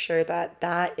to make sure that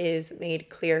that is made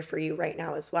clear for you right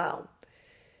now as well.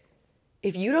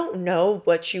 If you don't know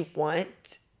what you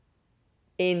want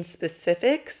in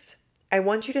specifics, I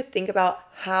want you to think about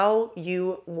how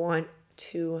you want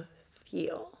to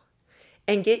feel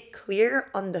and get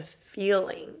clear on the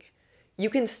feeling.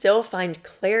 You can still find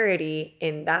clarity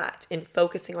in that, in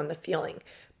focusing on the feeling.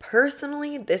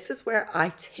 Personally, this is where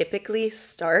I typically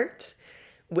start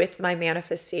with my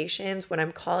manifestations, when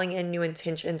I'm calling in new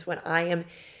intentions, when I am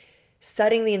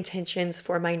setting the intentions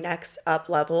for my next up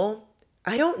level.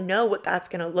 I don't know what that's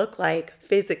going to look like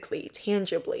physically,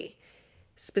 tangibly,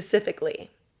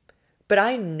 specifically, but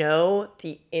I know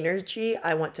the energy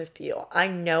I want to feel. I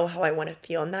know how I want to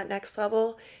feel in that next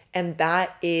level, and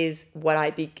that is what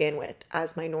I begin with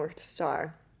as my North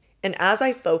Star. And as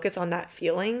I focus on that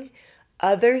feeling,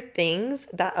 other things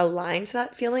that align to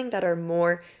that feeling, that are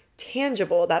more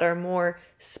tangible, that are more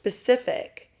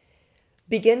specific,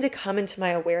 begin to come into my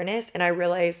awareness, and I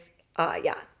realize,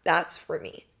 yeah, that's for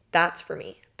me. That's for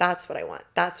me. That's what I want.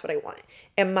 That's what I want.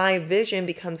 And my vision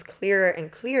becomes clearer and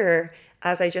clearer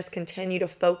as I just continue to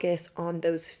focus on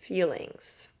those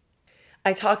feelings.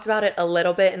 I talked about it a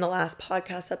little bit in the last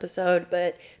podcast episode,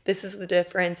 but this is the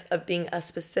difference of being a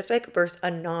specific versus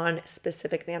a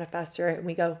non-specific manifester. And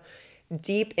we go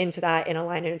deep into that in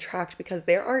Align and Attract, because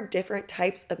there are different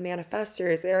types of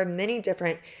manifestors. There are many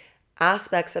different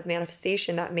aspects of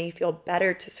manifestation that may feel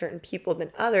better to certain people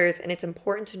than others. And it's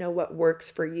important to know what works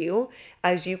for you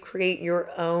as you create your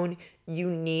own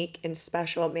unique and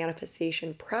special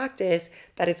manifestation practice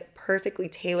that is perfectly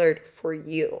tailored for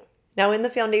you. Now, in the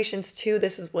foundations too,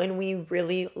 this is when we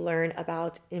really learn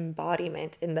about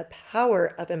embodiment and the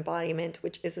power of embodiment,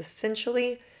 which is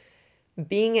essentially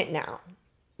being it now,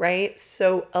 right?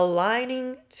 So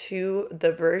aligning to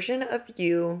the version of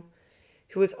you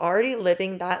who is already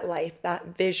living that life,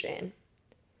 that vision,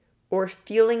 or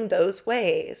feeling those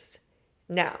ways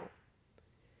now.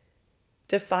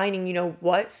 Defining,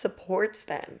 what supports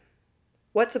them.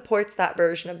 What supports that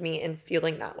version of me in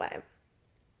feeling that way?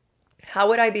 How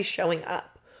would I be showing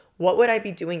up? What would I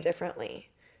be doing differently?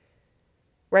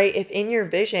 Right? If in your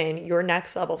vision, your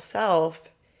next level self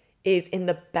is in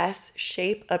the best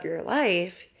shape of your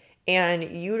life, and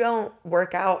you don't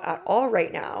work out at all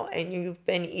right now, and you've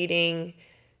been eating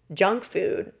junk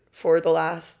food for the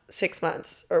last 6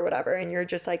 months or whatever, and you're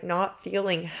just like not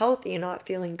feeling healthy and not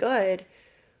feeling good,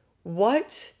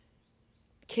 what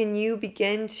can you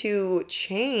begin to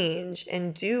change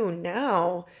and do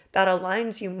now that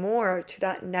aligns you more to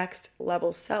that next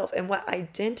level self? And what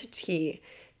identity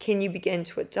can you begin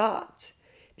to adopt?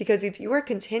 Because if you are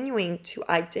continuing to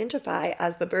identify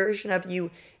as the version of you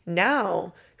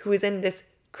now who is in this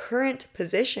current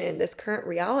position, this current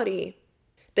reality,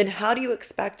 then how do you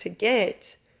expect to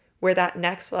get where that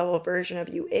next level version of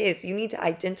you is? You need to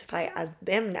identify as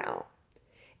them now.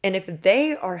 And if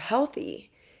they are healthy,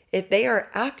 if they are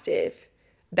active,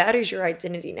 that is your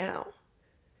identity now.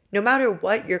 No matter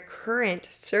what your current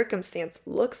circumstance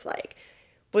looks like,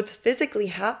 what's physically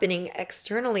happening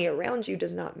externally around you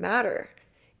does not matter.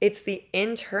 It's the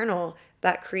internal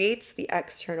that creates the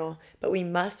external, but we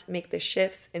must make the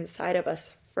shifts inside of us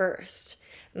first.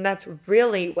 And that's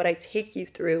really what I take you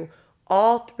through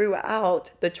all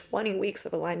throughout the 20 weeks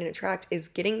of Align and Attract, is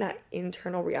getting that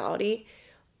internal reality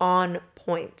on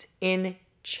point, in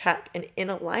check, and in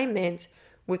alignment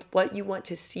with what you want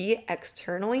to see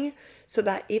externally, so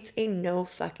that it's a no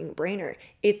fucking brainer.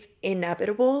 It's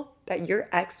inevitable that your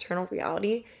external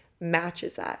reality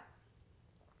matches that.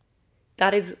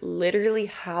 That is literally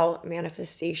how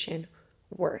manifestation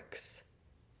works.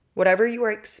 Whatever you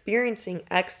are experiencing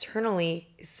externally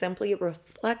is simply a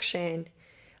reflection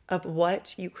of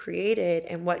what you created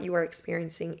and what you are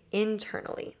experiencing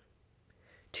internally.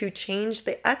 To change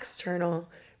the external,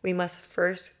 we must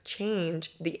first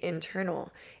change the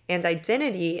internal. And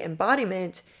identity,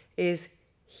 embodiment, is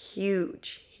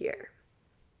huge here.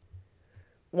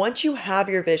 Once you have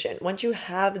your vision, once you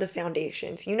have the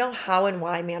foundations, you know how and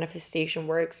why manifestation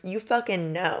works, you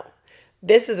fucking know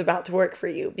this is about to work for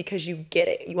you because you get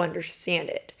it, you understand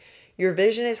it. Your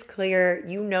vision is clear,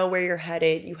 you know where you're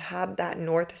headed, you have that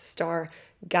North Star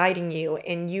guiding you,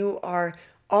 and you are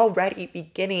already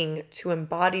beginning to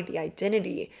embody the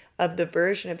identity of the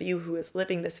version of you who is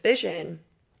living this vision.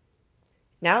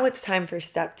 Now it's time for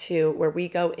step 2, where we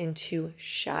go into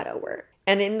shadow work.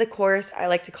 And in the course, I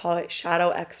like to call it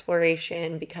shadow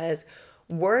exploration, because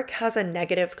work has a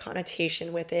negative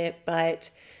connotation with it, but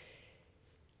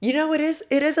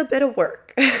It is a bit of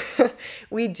work.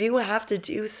 We do have to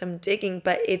do some digging,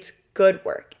 but it's good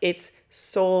work. It's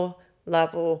soul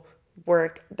level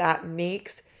work that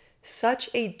makes such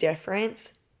a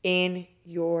difference in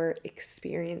your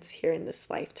experience here in this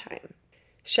lifetime.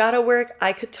 Shadow work,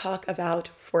 I could talk about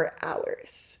for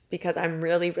hours because I'm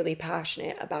really, really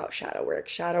passionate about shadow work.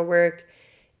 Shadow work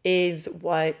is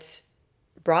what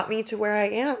brought me to where I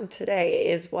am today,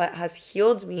 is what has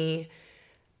healed me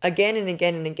again and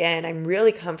again and again. I'm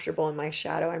really comfortable in my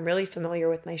shadow. I'm really familiar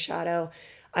with my shadow.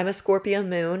 I'm a Scorpio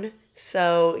moon,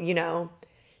 so,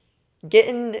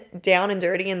 getting down and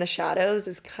dirty in the shadows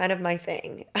is kind of my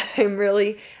thing. I'm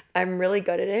really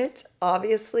good at it.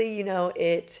 Obviously,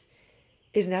 it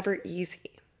is never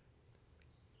easy.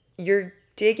 You're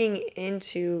digging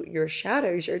into your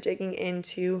shadows, you're digging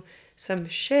into some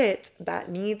shit that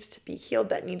needs to be healed,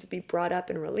 that needs to be brought up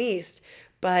and released.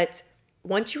 But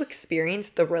once you experience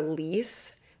the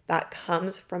release that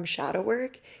comes from shadow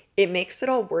work, it makes it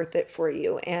all worth it for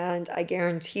you. And I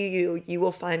guarantee you, you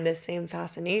will find the same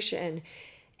fascination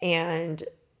and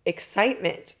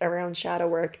excitement around shadow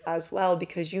work as well,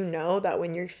 because you know that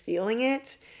when you're feeling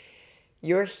it,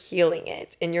 you're healing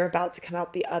it and you're about to come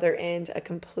out the other end a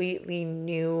completely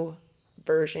new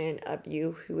version of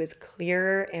you who is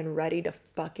clearer and ready to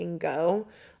fucking go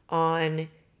on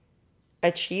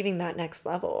achieving that next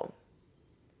level.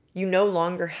 You no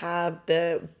longer have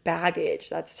the baggage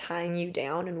that's tying you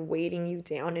down and weighting you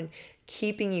down and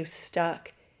keeping you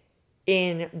stuck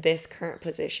in this current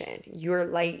position. You're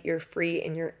light, you're free,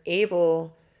 and you're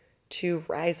able to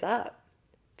rise up,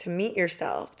 to meet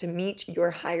yourself, to meet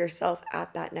your higher self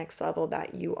at that next level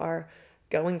that you are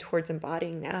going towards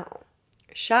embodying now.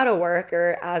 Shadow work,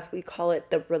 or as we call it,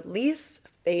 the release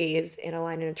phase in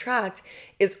Align and Attract,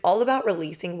 is all about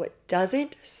releasing what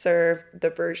doesn't serve the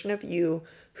version of you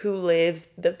who lives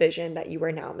the vision that you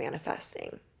are now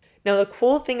manifesting. Now, the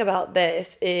cool thing about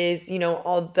this is,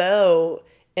 although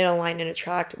in Align and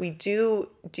Attract, we do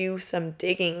some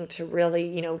digging to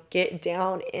really, get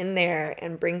down in there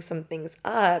and bring some things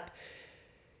up,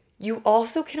 you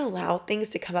also can allow things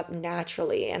to come up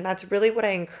naturally. And that's really what I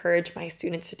encourage my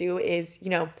students to do is,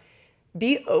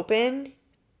 be open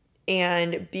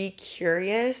and be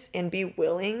curious and be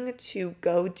willing to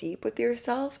go deep with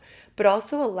yourself, but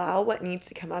also allow what needs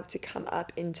to come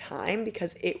up in time,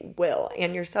 because it will.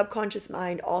 And your subconscious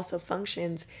mind also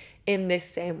functions in this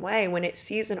same way. When it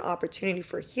sees an opportunity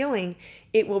for healing,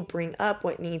 it will bring up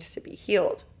what needs to be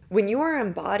healed. When you are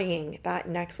embodying that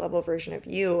next level version of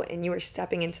you and you are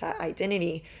stepping into that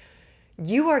identity,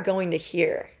 you are going to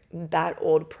hear that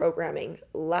old programming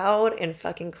loud and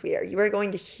fucking clear. You are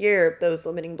going to hear those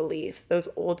limiting beliefs, those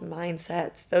old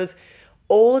mindsets, those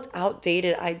old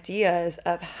outdated ideas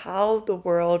of how the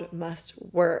world must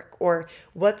work, or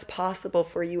what's possible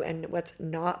for you and what's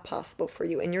not possible for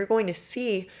you. And you're going to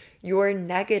see your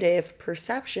negative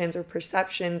perceptions or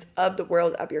perceptions of the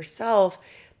world, of yourself,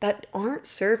 that aren't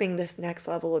serving this next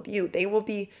level of you. They will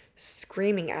be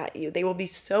screaming at you. They will be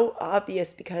so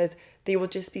obvious because they will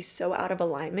just be so out of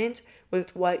alignment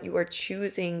with what you are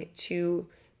choosing to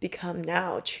become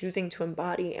now, choosing to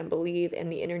embody and believe in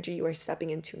the energy you are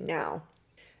stepping into now.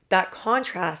 That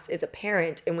contrast is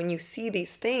apparent. And when you see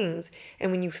these things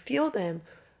and when you feel them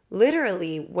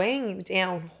literally weighing you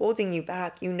down, holding you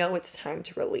back, you know it's time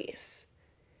to release.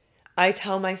 I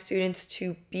tell my students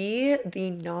to be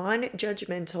the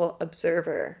non-judgmental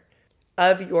observer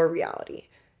of your reality.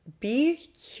 Be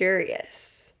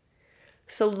curious.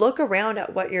 So look around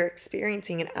at what you're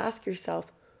experiencing and ask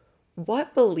yourself,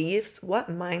 what beliefs, what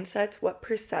mindsets, what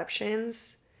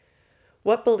perceptions,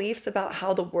 what beliefs about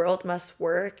how the world must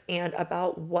work and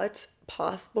about what's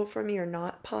possible for me or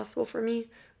not possible for me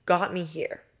got me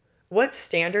here? What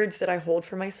standards did I hold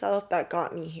for myself that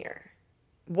got me here?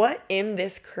 What in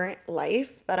this current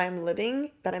life that I'm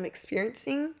living, that I'm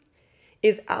experiencing,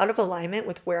 is out of alignment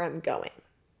with where I'm going?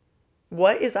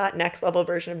 What is that next level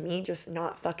version of me just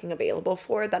not fucking available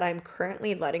for that I'm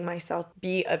currently letting myself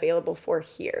be available for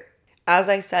here? As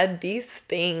I said, these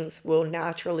things will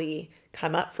naturally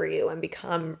come up for you and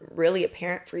become really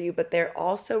apparent for you, but there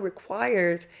also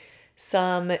requires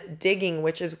some digging,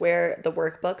 which is where the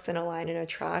workbooks in Align and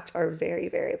Attract are very,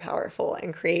 very powerful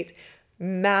and create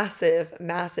massive,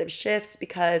 massive shifts.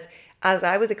 Because as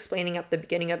I was explaining at the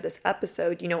beginning of this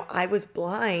episode, I was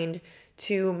blind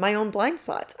to my own blind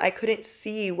spots. I couldn't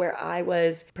see where I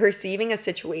was perceiving a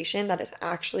situation that is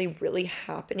actually really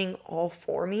happening all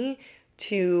for me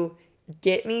to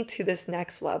get me to this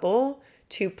next level,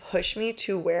 to push me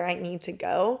to where I need to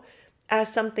go,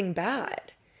 as something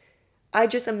bad. I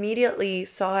just immediately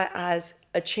saw it as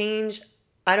a change.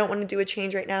 I don't want to do a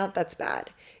change right now. That's bad.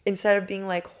 instead of being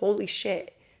like, holy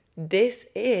shit, this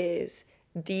is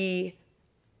the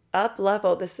up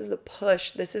level, this is the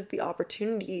push, this is the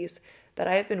opportunities that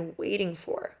I have been waiting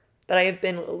for, that I have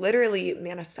been literally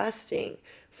manifesting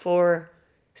for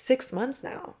 6 months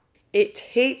now. It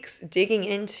takes digging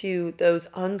into those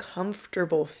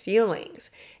uncomfortable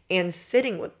feelings and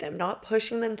sitting with them, not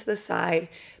pushing them to the side,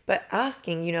 but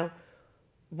asking,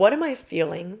 what am I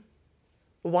feeling?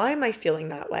 Why am I feeling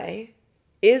that way?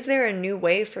 Is there a new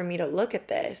way for me to look at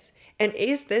this? And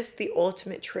is this the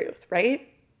ultimate truth, right?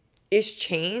 Is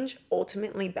change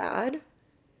ultimately bad?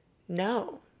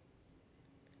 No.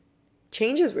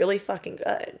 Change is really fucking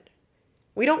good.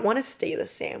 We don't want to stay the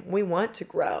same. We want to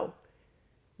grow.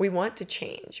 We want to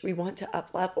change. We want to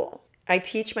up level. I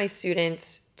teach my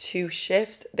students to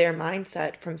shift their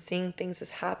mindset from seeing things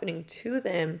as happening to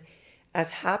them as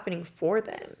happening for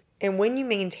them. And when you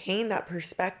maintain that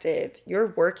perspective,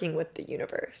 you're working with the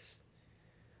universe.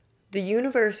 The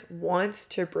universe wants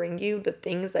to bring you the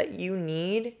things that you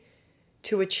need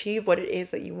to achieve what it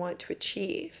is that you want to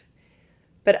achieve.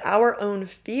 But our own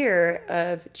fear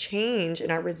of change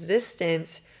and our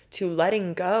resistance to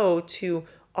letting go, to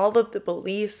all of the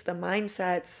beliefs, the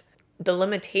mindsets, the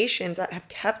limitations that have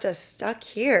kept us stuck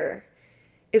here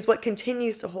is what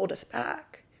continues to hold us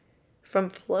back from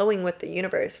flowing with the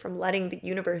universe, from letting the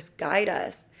universe guide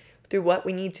us through what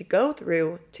we need to go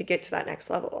through to get to that next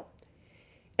level.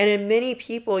 And in many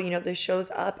people, this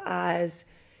shows up as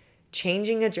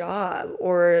changing a job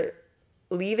or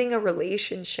leaving a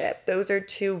relationship. Those are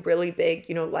two really big,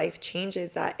 life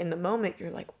changes that in the moment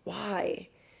you're like, why?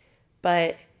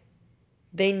 But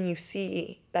then you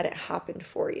see that it happened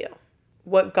for you.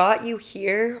 What got you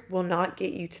here will not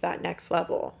get you to that next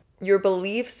level. Your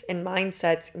beliefs and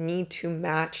mindsets need to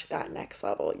match that next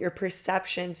level. Your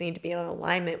perceptions need to be in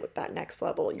alignment with that next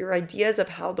level. Your ideas of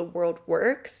how the world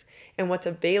works and what's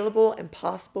available and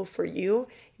possible for you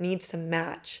needs to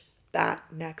match that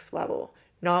next level,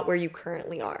 not where you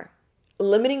currently are.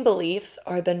 Limiting beliefs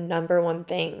are the number one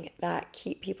thing that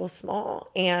keep people small.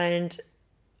 And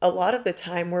a lot of the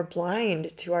time we're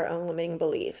blind to our own limiting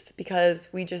beliefs because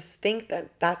we just think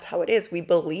that that's how it is. We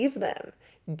believe them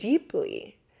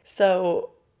deeply.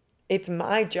 So it's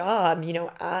my job,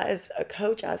 as a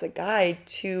coach, as a guide,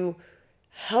 to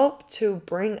help to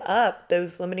bring up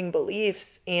those limiting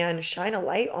beliefs and shine a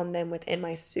light on them within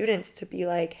my students to be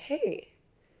like, hey,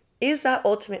 is that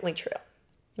ultimately true?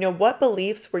 What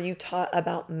beliefs were you taught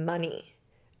about money,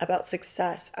 about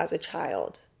success as a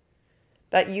child,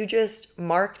 that you just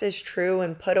marked as true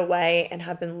and put away and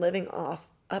have been living off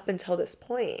up until this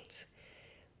point,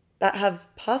 that have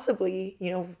possibly,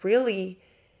 really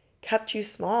kept you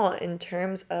small in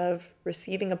terms of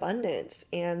receiving abundance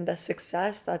and the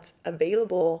success that's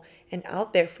available and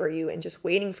out there for you and just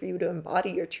waiting for you to embody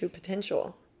your true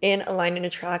potential. In Align and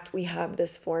Attract, we have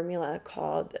this formula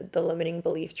called the Limiting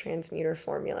Belief Transmuter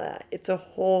Formula. It's a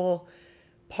whole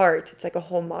part, it's like a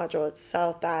whole module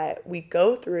itself that we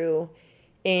go through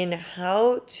in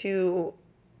how to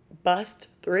bust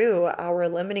through our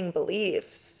limiting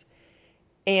beliefs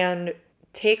and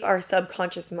take our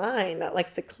subconscious mind that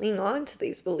likes to cling on to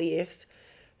these beliefs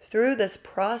through this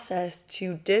process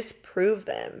to disprove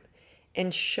them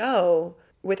and show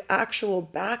with actual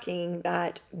backing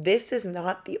that this is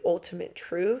not the ultimate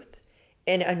truth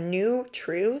and a new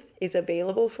truth is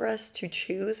available for us to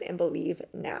choose and believe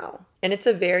now. And it's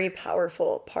a very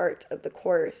powerful part of the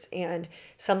course and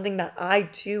something that I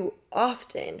do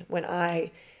often when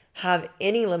I have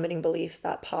any limiting beliefs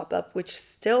that pop up, which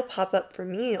still pop up for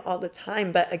me all the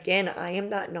time. But again, I am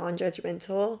that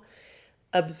non-judgmental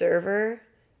observer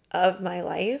of my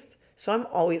life. So I'm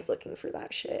always looking for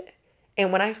that shit.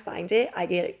 And when I find it, I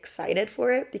get excited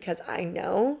for it because I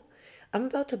know I'm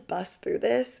about to bust through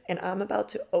this and I'm about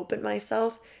to open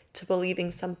myself to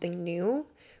believing something new,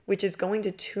 which is going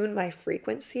to tune my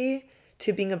frequency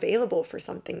to being available for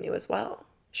something new as well.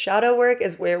 Shadow work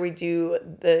is where we do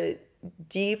the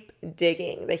deep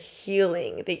digging, the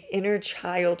healing, the inner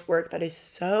child work that is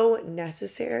so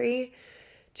necessary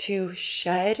to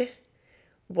shed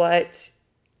what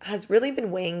has really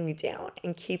been weighing you down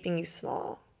and keeping you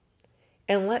small,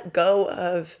 and let go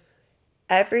of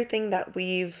everything that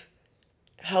we've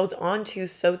held on to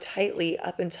so tightly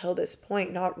up until this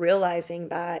point, not realizing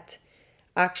that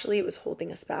actually it was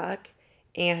holding us back,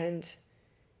 and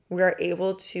we are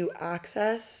able to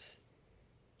access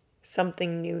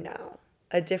something new now,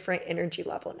 a different energy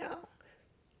level now.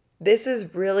 This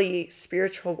is really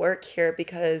spiritual work here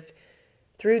because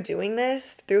through doing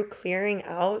this, through clearing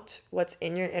out what's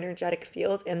in your energetic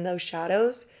field and those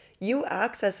shadows, you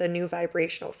access a new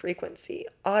vibrational frequency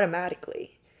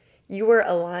automatically. You were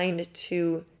aligned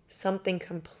to something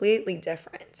completely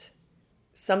different,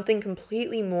 something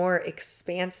completely more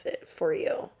expansive for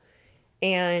you.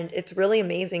 And it's really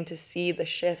amazing to see the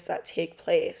shifts that take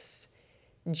place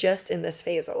just in this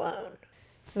phase alone.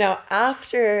 Now,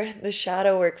 after the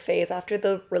shadow work phase, after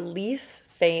the release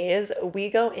phase, we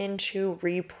go into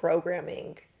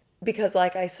reprogramming. Because,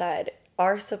 like I said,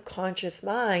 our subconscious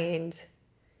mind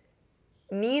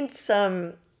needs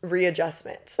some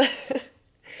readjustments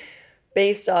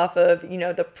based off of,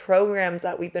 the programs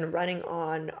that we've been running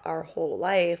on our whole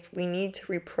life. We need to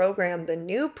reprogram the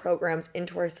new programs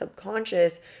into our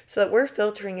subconscious so that we're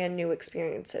filtering in new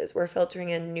experiences. We're filtering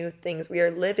in new things. We are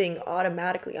living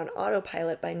automatically on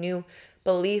autopilot by new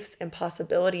beliefs and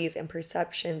possibilities and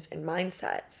perceptions and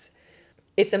mindsets.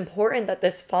 It's important that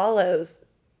this follows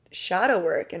shadow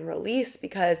work and release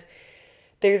because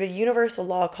there's a universal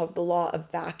law called the law of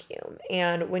vacuum.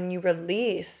 And when you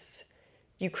release,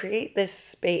 you create this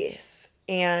space,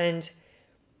 and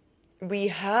we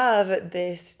have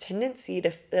this tendency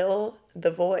to fill the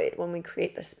void when we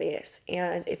create the space.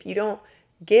 And if you don't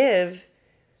give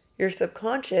your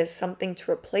subconscious something to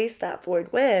replace that void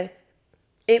with,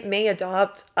 it may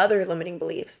adopt other limiting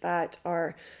beliefs that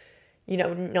are,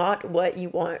 not what you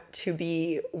want to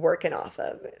be working off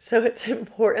of. So it's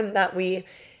important that we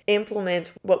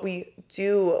implement what we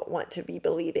do want to be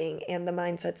believing and the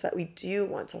mindsets that we do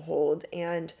want to hold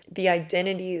and the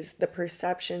identities, the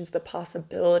perceptions, the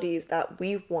possibilities that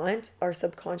we want our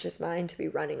subconscious mind to be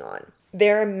running on.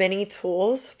 There are many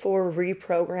tools for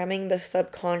reprogramming the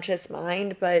subconscious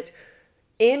mind, but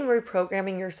in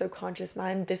reprogramming your subconscious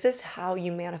mind, this is how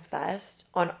you manifest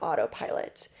on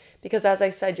autopilot. Because as I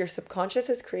said, your subconscious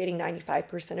is creating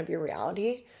 95% of your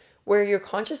reality, where your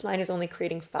conscious mind is only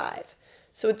creating 5%.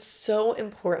 So it's so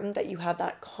important that you have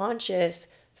that conscious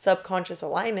subconscious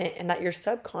alignment and that your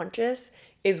subconscious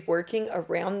is working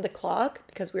around the clock,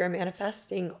 because we are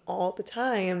manifesting all the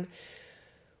time,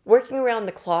 working around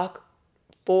the clock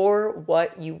for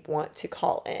what you want to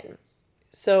call in.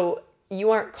 So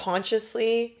you aren't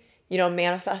consciously,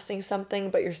 manifesting something,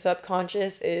 but your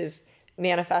subconscious is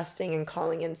manifesting and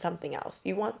calling in something else.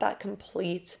 You want that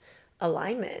complete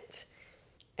alignment.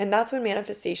 And that's when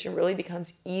manifestation really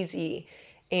becomes easy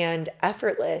and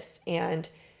effortless and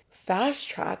fast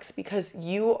tracks, because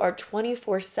you are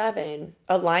 24/7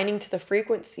 aligning to the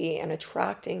frequency and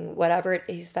attracting whatever it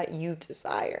is that you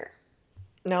desire.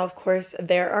 Now, of course,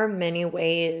 there are many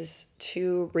ways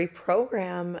to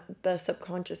reprogram the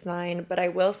subconscious mind, but I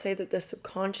will say that the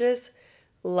subconscious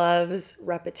loves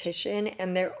repetition,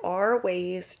 and there are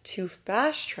ways to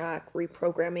fast track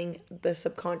reprogramming the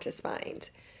subconscious mind.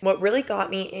 What really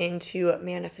got me into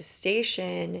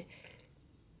manifestation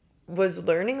was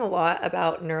learning a lot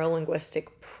about neurolinguistic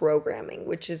programming,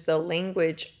 which is the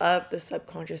language of the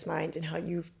subconscious mind and how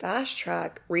you fast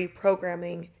track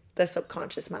reprogramming the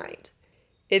subconscious mind.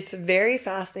 It's very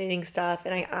fascinating stuff,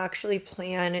 and I actually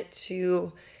plan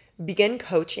to begin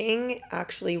coaching,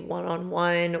 actually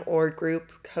one-on-one or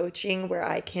group coaching, where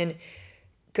I can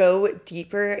go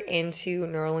deeper into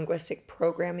neurolinguistic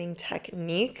programming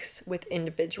techniques with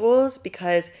individuals,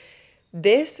 because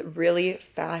this really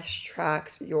fast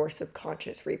tracks your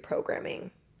subconscious reprogramming.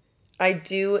 I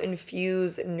do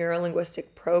infuse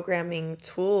neurolinguistic programming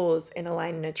tools in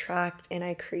Align and Attract, and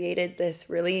I created this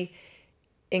really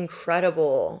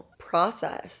incredible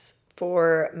process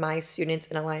for my students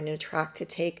in Align and Attract to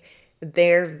take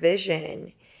their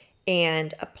vision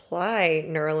and apply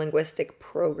neurolinguistic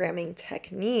programming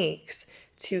techniques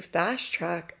to fast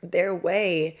track their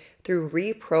way through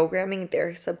reprogramming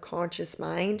their subconscious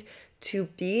mind to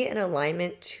be in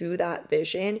alignment to that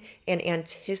vision and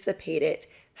anticipate it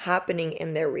happening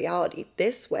in their reality.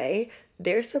 This way,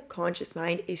 their subconscious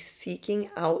mind is seeking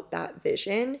out that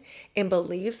vision and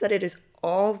believes that it is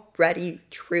already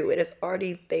true. It is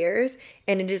already theirs,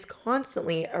 and it is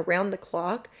constantly around the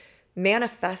clock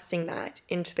manifesting that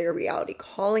into their reality,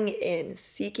 calling it in,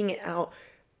 seeking it out,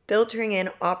 filtering in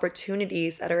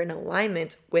opportunities that are in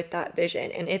alignment with that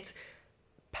vision. And it's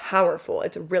powerful.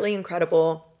 It's really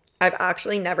incredible. I've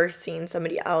actually never seen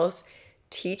somebody else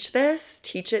teach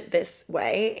it this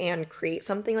way and create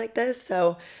something like this.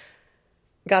 So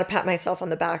got to pat myself on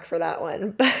the back for that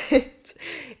one. But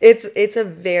it's a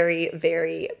very,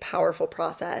 very powerful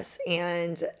process.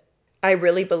 And I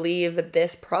really believe that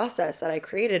this process that I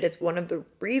created is one of the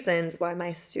reasons why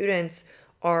my students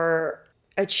are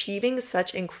achieving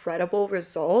such incredible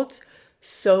results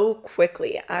so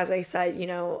quickly. As I said,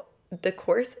 the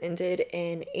course ended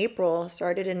in April,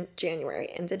 started in January,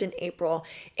 ended in April,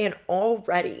 and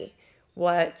already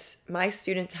what my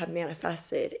students have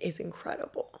manifested is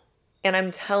incredible. And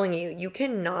I'm telling you, you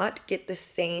cannot get the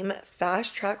same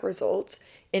fast track results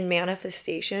in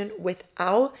manifestation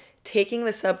without taking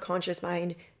the subconscious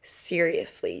mind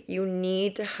seriously. You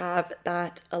need to have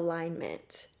that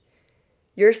alignment.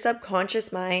 Your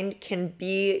subconscious mind can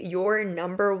be your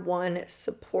number one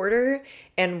supporter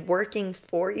and working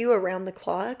for you around the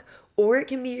clock, or it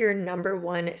can be your number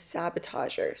one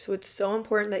sabotager. So it's so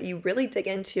important that you really dig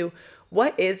into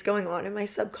what is going on in my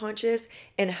subconscious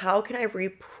and how can I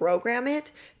reprogram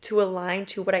it to align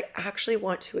to what I actually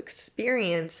want to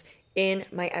experience in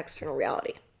my external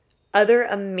reality. Other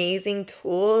amazing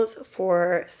tools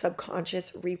for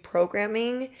subconscious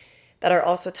reprogramming that are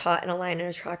also taught in Align and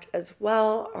Attract as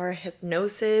well are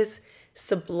hypnosis,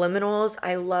 subliminals.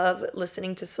 I love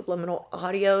listening to subliminal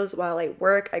audios while I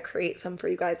work. I create some for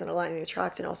you guys in Align and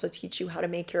Attract and also teach you how to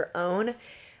make your own.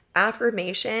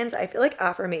 Affirmations. I feel like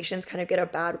affirmations kind of get a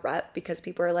bad rep because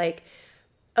people are like,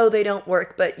 oh, they don't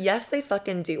work. But yes, they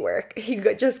fucking do work.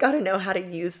 You just got to know how to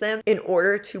use them in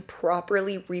order to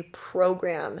properly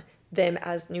reprogram them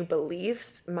as new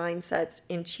beliefs, mindsets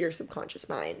into your subconscious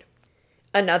mind.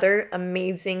 Another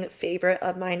amazing favorite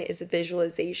of mine is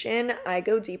visualization. I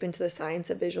go deep into the science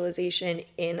of visualization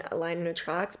in Align and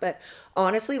Attract, but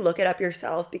honestly, look it up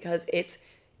yourself because it's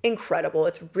incredible.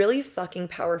 It's really fucking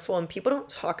powerful, and people don't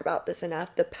talk about this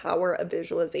enough, the power of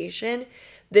visualization.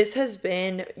 This has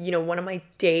been, one of my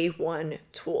day one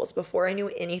tools. Before I knew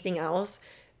anything else,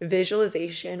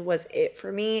 visualization was it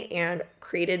for me and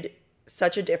created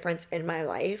such a difference in my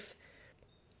life.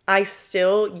 I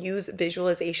still use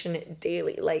visualization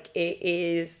daily. Like, it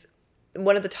is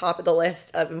one of the top of the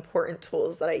list of important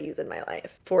tools that I use in my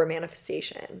life for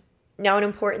manifestation. Now, an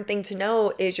important thing to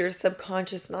know is your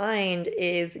subconscious mind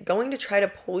is going to try to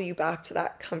pull you back to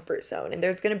that comfort zone. And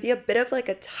there's going to be a bit of like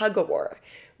a tug of war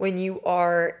when you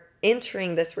are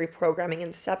entering this reprogramming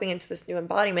and stepping into this new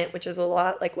embodiment, which is a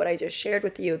lot like what I just shared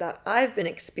with you that I've been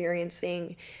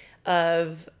experiencing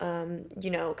of,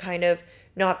 kind of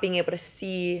not being able to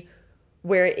see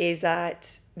where it is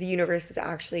that the universe is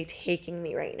actually taking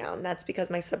me right now. And that's because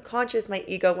my subconscious, my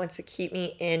ego wants to keep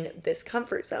me in this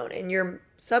comfort zone. And your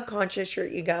subconscious, your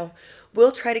ego,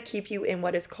 will try to keep you in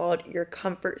what is called your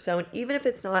comfort zone, even if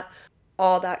it's not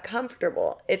all that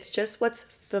comfortable. It's just what's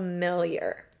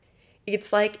familiar.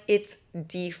 It's like it's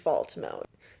default mode.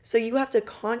 So you have to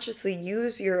consciously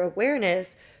use your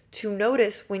awareness to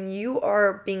notice when you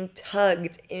are being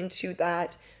tugged into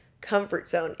that comfort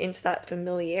zone, into that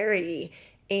familiarity,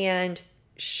 and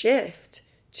shift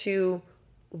to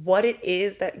what it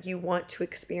is that you want to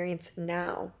experience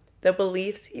now. The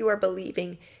beliefs you are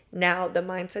believing now, the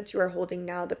mindsets you are holding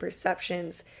now, the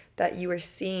perceptions that you are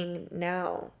seeing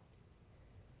now.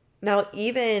 Now,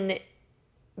 even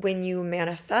when you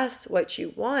manifest what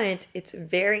you want, it's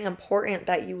very important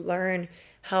that you learn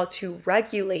how to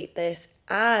regulate this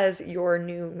as your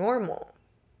new normal.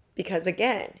 Because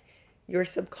again, your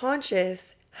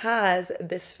subconscious has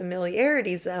this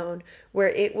familiarity zone where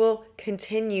it will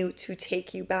continue to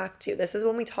take you back to. This is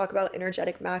when we talk about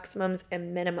energetic maximums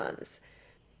and minimums.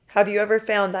 Have you ever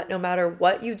found that no matter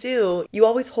what you do, you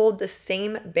always hold the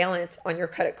same balance on your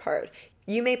credit card?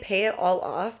 You may pay it all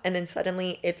off and then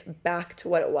suddenly it's back to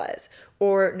what it was.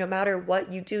 Or no matter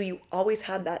what you do, you always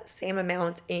have that same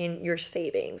amount in your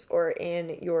savings or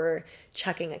in your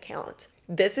checking account.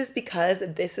 This is because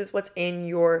this is what's in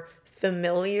your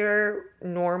familiar,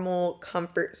 normal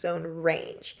comfort zone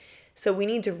range. So we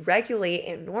need to regulate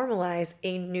and normalize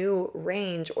a new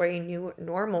range or a new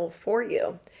normal for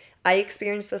you. I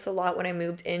experienced this a lot when I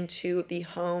moved into the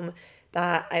home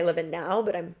that I live in now,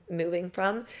 but I'm moving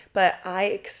from. But I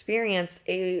experienced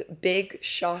a big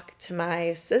shock to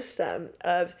my system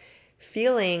of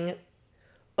feeling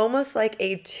almost like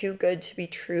a too good to be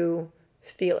true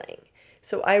feeling.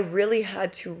 So I really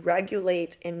had to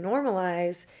regulate and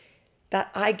normalize that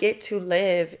I get to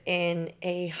live in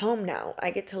a home now.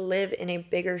 I get to live in a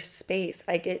bigger space.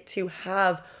 I get to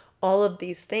have all of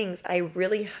these things. I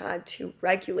really had to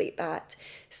regulate that.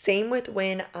 Same with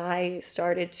when I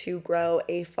started to grow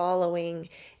a following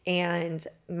and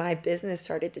my business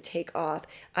started to take off.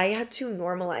 I had to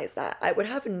normalize that. I would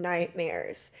have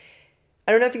nightmares.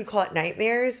 I don't know if you call it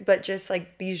nightmares, but just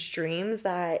like these dreams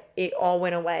that it all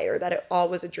went away or that it all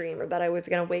was a dream or that I was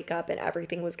going to wake up and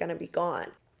everything was going to be gone.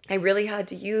 I really had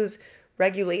to use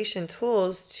regulation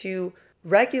tools to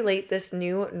regulate this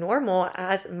new normal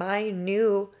as my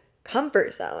new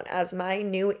comfort zone, as my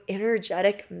new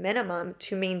energetic minimum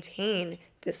to maintain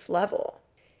this level.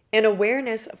 And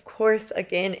awareness, of course,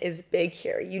 again, is big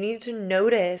here. You need to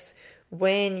notice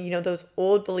when, those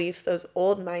old beliefs, those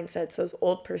old mindsets, those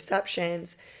old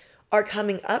perceptions are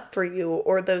coming up for you,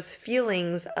 or those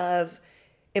feelings of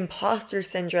imposter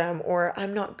syndrome, or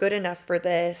I'm not good enough for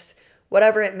this,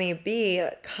 whatever it may be,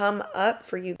 come up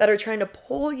for you that are trying to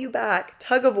pull you back,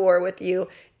 tug of war with you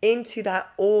into that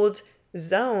old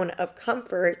zone of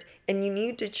comfort. And you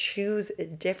need to choose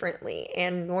differently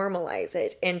and normalize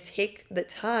it and take the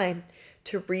time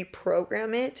to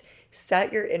reprogram it,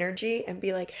 set your energy, and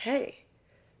be like, hey,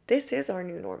 this is our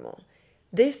new normal.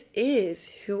 This is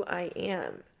who I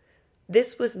am.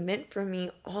 This was meant for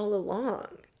me all along.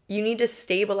 You need to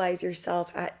stabilize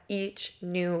yourself at each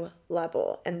new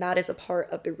level, and that is a part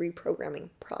of the reprogramming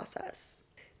process.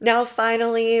 Now,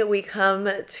 finally, we come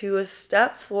to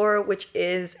step 4, which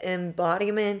is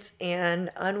embodiment and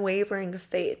unwavering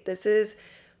faith. This is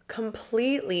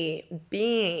completely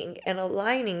being and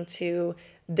aligning to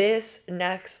this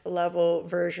next level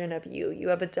version of you. You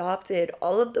have adopted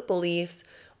all of the beliefs,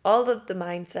 all of the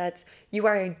mindsets. You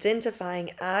are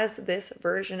identifying as this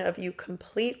version of you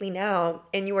completely now,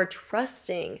 and you are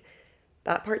trusting.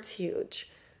 That part's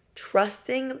huge.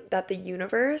 Trusting that the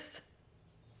universe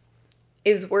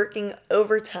is working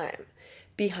overtime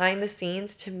behind the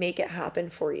scenes to make it happen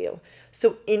for you.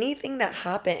 So anything that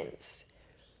happens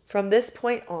from this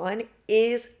point on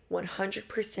is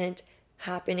 100%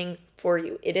 happening for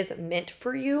you. It is meant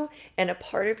for you and a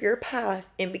part of your path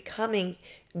in becoming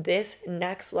this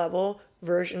next level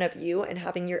version of you and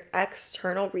having your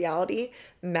external reality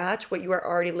match what you are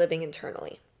already living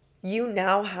internally. You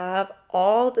now have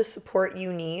all the support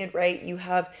you need, right? You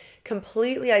have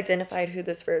completely identified who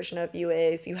this version of you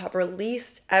is. You have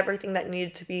released everything that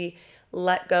needed to be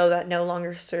let go that no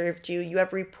longer served you. You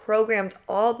have reprogrammed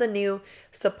all the new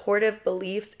supportive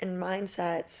beliefs and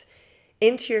mindsets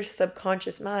into your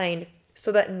subconscious mind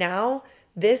so that now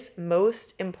this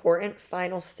most important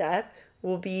final step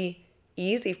will be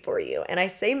easy for you. And I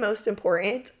say most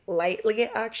important lightly,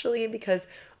 actually, because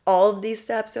all of these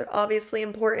steps are obviously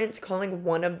important. Calling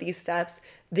one of these steps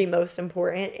the most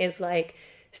important is like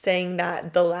saying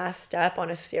that the last step on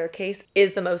a staircase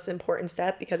is the most important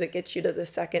step because it gets you to the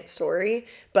second story,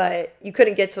 but you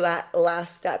couldn't get to that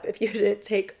last step if you didn't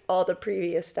take all the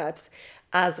previous steps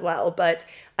as well. But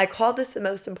I call this the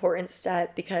most important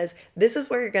step because this is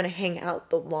where you're going to hang out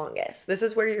the longest. This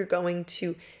is where you're going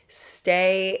to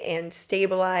stay and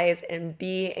stabilize and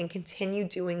be and continue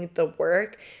doing the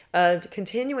work of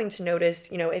continuing to notice,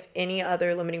 if any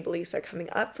other limiting beliefs are coming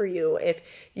up for you, if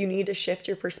you need to shift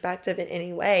your perspective in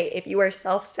any way, if you are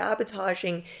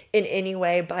self-sabotaging in any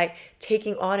way by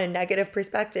taking on a negative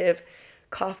perspective,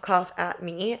 cough, cough at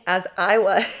me, as I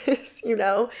was,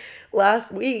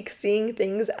 last week, seeing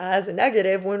things as a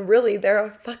negative when really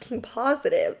they're fucking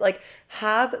positive. Like,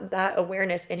 have that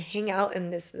awareness and hang out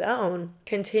in this zone,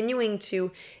 continuing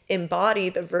to embody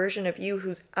the version of you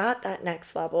who's at that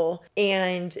next level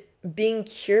and being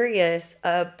curious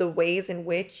of the ways in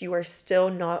which you are still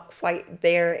not quite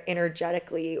there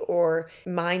energetically or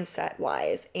mindset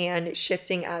wise and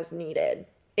shifting as needed.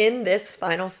 In this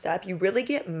final step, you really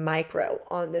get micro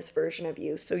on this version of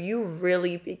you. So you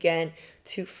really begin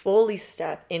to fully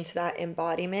step into that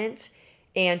embodiment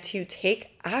and to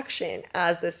take action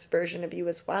as this version of you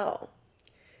as well.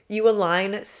 You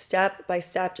align step by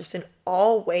step, just in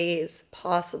all ways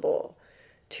possible,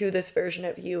 to this version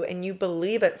of you, and you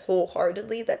believe it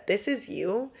wholeheartedly that this is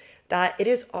you, that it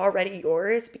is already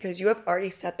yours because you have already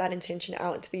set that intention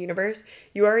out into the universe.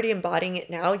 You're already embodying it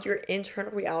now. Your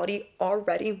internal reality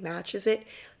already matches it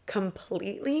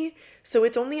completely. So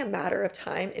it's only a matter of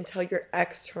time until your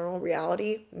external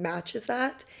reality matches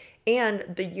that. And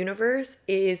the universe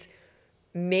is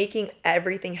making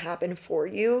everything happen for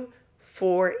you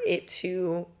for it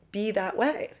to be that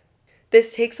way.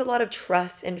 This takes a lot of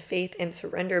trust and faith and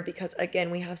surrender because,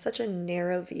 again, we have such a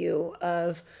narrow view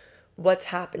of what's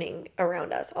happening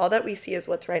around us. All that we see is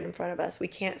what's right in front of us. We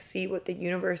can't see what the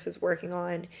universe is working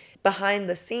on behind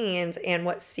the scenes and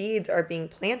what seeds are being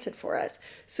planted for us.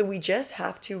 So we just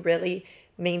have to really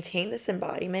maintain this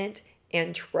embodiment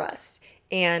and trust.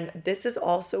 And this is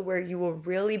also where you will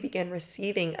really begin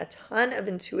receiving a ton of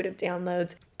intuitive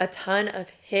downloads, a ton of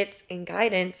hits and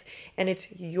guidance. And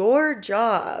it's your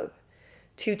job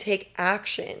to take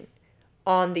action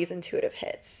on these intuitive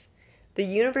hits. The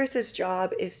universe's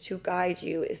job is to guide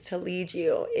you, is to lead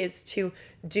you, is to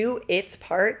do its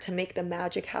part to make the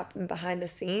magic happen behind the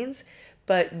scenes.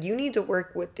 But you need to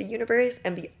work with the universe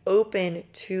and be open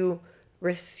to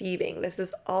receiving. This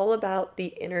is all about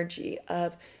the energy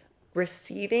of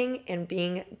receiving and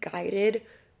being guided,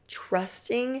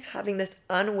 trusting, having this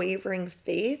unwavering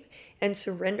faith, and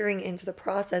surrendering into the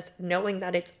process, knowing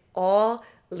that it's all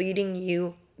leading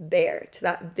you there, to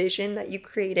that vision that you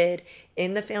created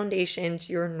in the foundations,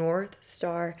 your North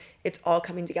Star. It's all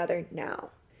coming together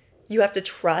now. You have to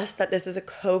trust that this is a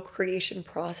co-creation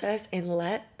process and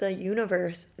let the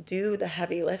universe do the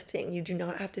heavy lifting. You do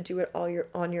not have to do it all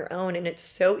on your own. And it's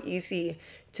so easy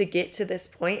to get to this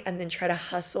point and then try to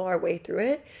hustle our way through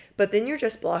it. But then you're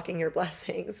just blocking your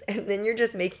blessings, and then you're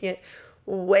just making it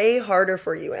way harder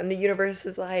for you. And the universe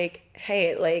is like,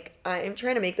 hey, like, I'm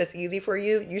trying to make this easy for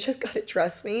you. You just got to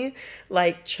trust me.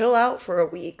 Like, chill out for a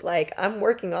week. Like, I'm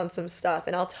working on some stuff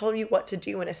and I'll tell you what to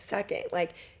do in a second.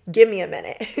 Like, give me a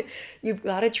minute. You've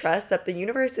got to trust that the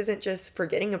universe isn't just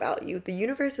forgetting about you. The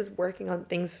universe is working on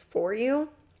things for you,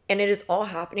 and it is all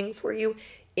happening for you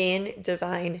in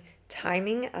divine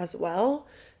timing as well.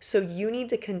 So you need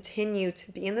to continue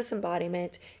to be in this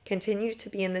embodiment, continue to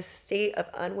be in this state of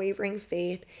unwavering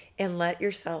faith, and let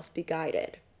yourself be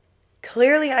guided.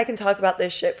 Clearly, I can talk about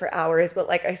this shit for hours, but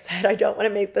like I said, I don't want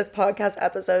to make this podcast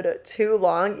episode too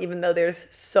long, even though there's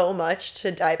so much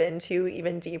to dive into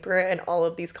even deeper in all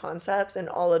of these concepts and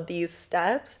all of these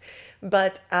steps.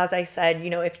 But as I said,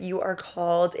 if you are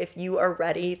called, if you are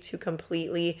ready to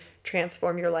completely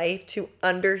transform your life, to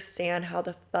understand how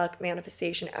the fuck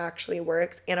manifestation actually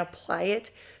works and apply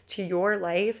it to your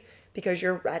life because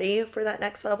you're ready for that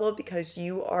next level, because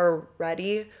you are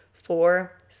ready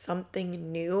for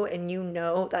something new and you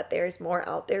know that there's more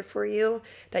out there for you,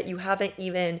 that you haven't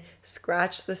even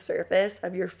scratched the surface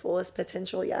of your fullest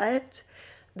potential yet,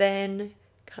 then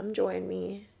come join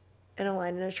me in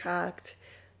Align and Attract.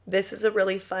 This is a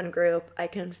really fun group. I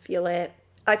can feel it.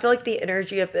 I feel like the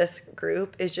energy of this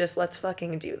group is just, let's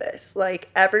fucking do this. Like,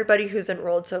 everybody who's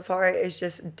enrolled so far is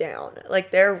just down. Like,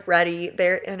 they're ready,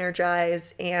 they're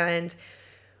energized, and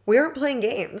we aren't playing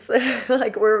games.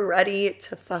 Like, we're ready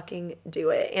to fucking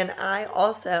do it. And I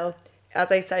also,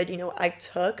 as I said, I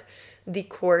took the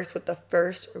course with the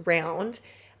first round.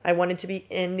 I wanted to be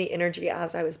in the energy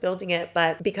as I was building it,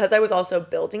 but because I was also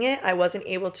building it, I wasn't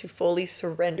able to fully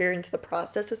surrender into the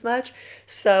process as much.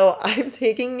 So I'm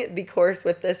taking the course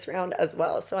with this round as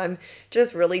well. So I'm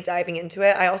just really diving into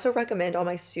it. I also recommend all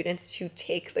my students to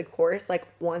take the course like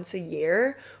once a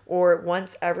year or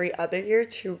once every other year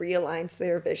to realign to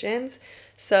their visions.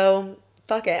 So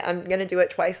fuck it, I'm gonna do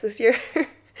it twice this year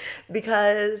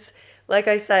because like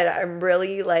I said, I'm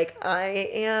really I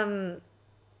am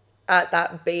at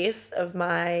that base of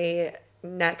my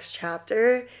next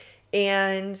chapter,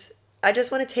 and I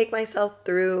just want to take myself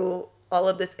through all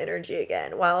of this energy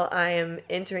again while I am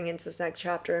entering into this next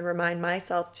chapter, and remind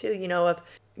myself too, of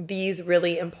these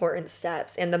really important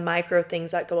steps and the micro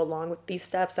things that go along with these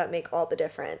steps that make all the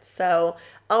difference. So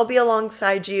I'll be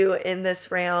alongside you in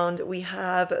this round. We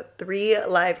have 3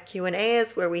 live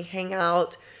Q&As where we hang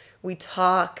out, we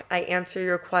talk, I answer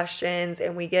your questions,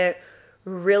 and we get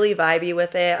really vibey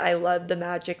with it. I love the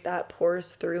magic that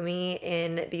pours through me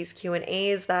in these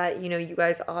Q&As that, you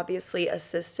guys obviously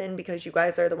assist in, because you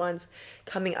guys are the ones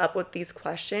coming up with these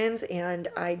questions, and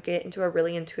I get into a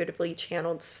really intuitively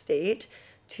channeled state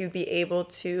to be able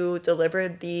to deliver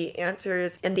the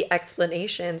answers and the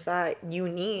explanations that you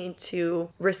need to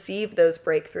receive those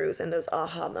breakthroughs and those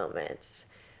aha moments.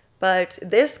 But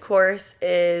this course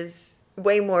is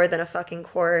way more than a fucking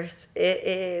course. It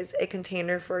is a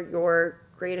container for your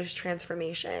greatest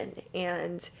transformation,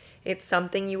 and it's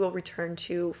something you will return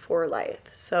to for life.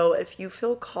 So if you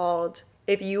feel called,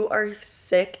 if you are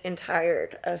sick and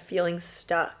tired of feeling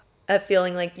stuck, of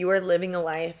feeling like you are living a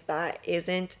life that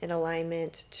isn't in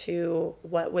alignment to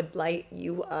what would light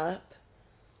you up,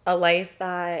 a life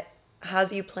that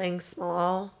has you playing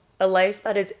small, a life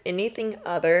that is anything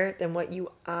other than what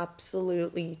you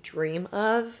absolutely dream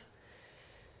of,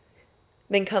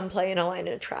 then come play and Align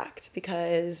and Attract,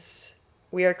 because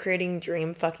we are creating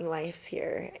dream fucking lives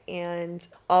here. And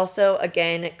also,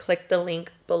 again, click the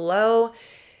link below.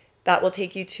 That will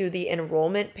take you to the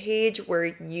enrollment page where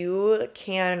you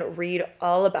can read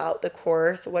all about the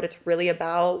course, what it's really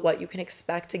about, what you can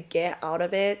expect to get out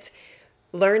of it,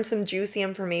 learn some juicy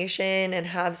information, and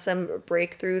have some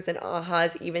breakthroughs and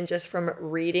ahas even just from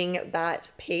reading that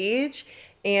page.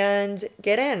 And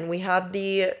get in. We have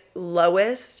the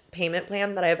lowest payment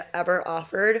plan that I've ever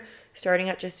offered, starting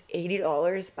at just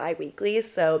 $80 bi-weekly.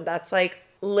 So that's like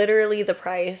literally the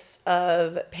price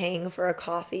of paying for a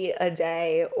coffee a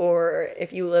day, or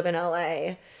if you live in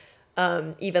LA,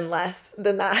 even less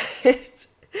than that.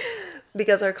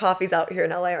 Because our coffees out here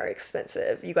in LA are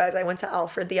expensive. You guys, I went to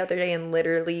Alfred the other day and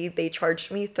literally they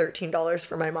charged me $13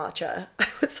 for my matcha. I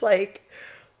was like,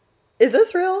 is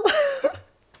this real?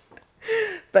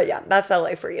 But yeah, that's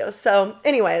LA for you. So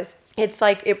anyways, It's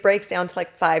like it breaks down to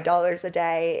like $5 a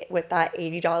day with that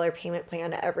 $80 payment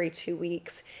plan every 2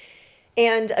 weeks.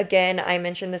 And again, I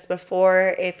mentioned this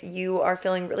before, if you are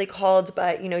feeling really called,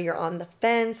 but you're on the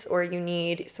fence or you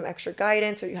need some extra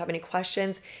guidance or you have any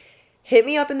questions, hit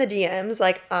me up in the DMs.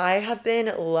 Like, I have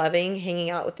been loving hanging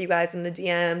out with you guys in the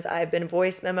DMs. I've been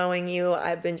voice memoing you.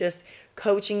 I've been just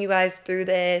coaching you guys through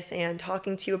this and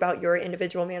talking to you about your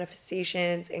individual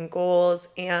manifestations and goals.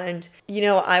 And,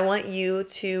 I want you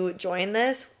to join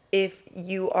this if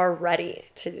you are ready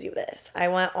to do this. I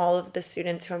want all of the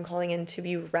students who I'm calling in to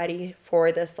be ready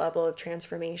for this level of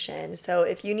transformation. So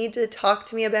if you need to talk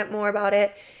to me a bit more about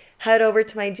it, head over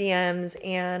to my DMs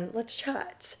and let's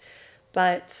chat.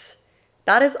 But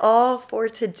that is all for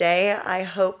today. I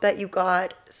hope that you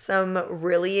got some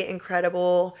really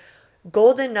incredible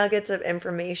golden nuggets of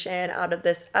information out of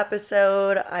this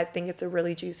episode. I think it's a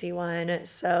really juicy one.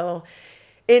 So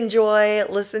enjoy,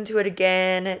 listen to it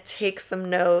again, take some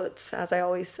notes, as I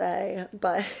always say.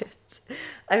 But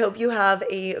I hope you have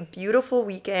a beautiful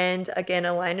weekend. Again,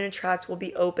 Align and Attract will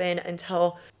be open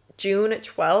until June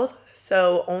 12th,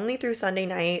 so only through Sunday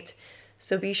night.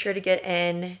 So be sure to get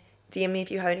in. DM me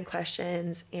if you have any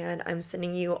questions, and I'm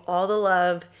sending you all the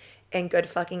love and good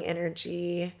fucking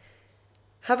energy.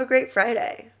 Have a great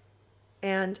Friday,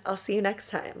 and I'll see you next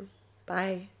time.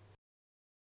 Bye.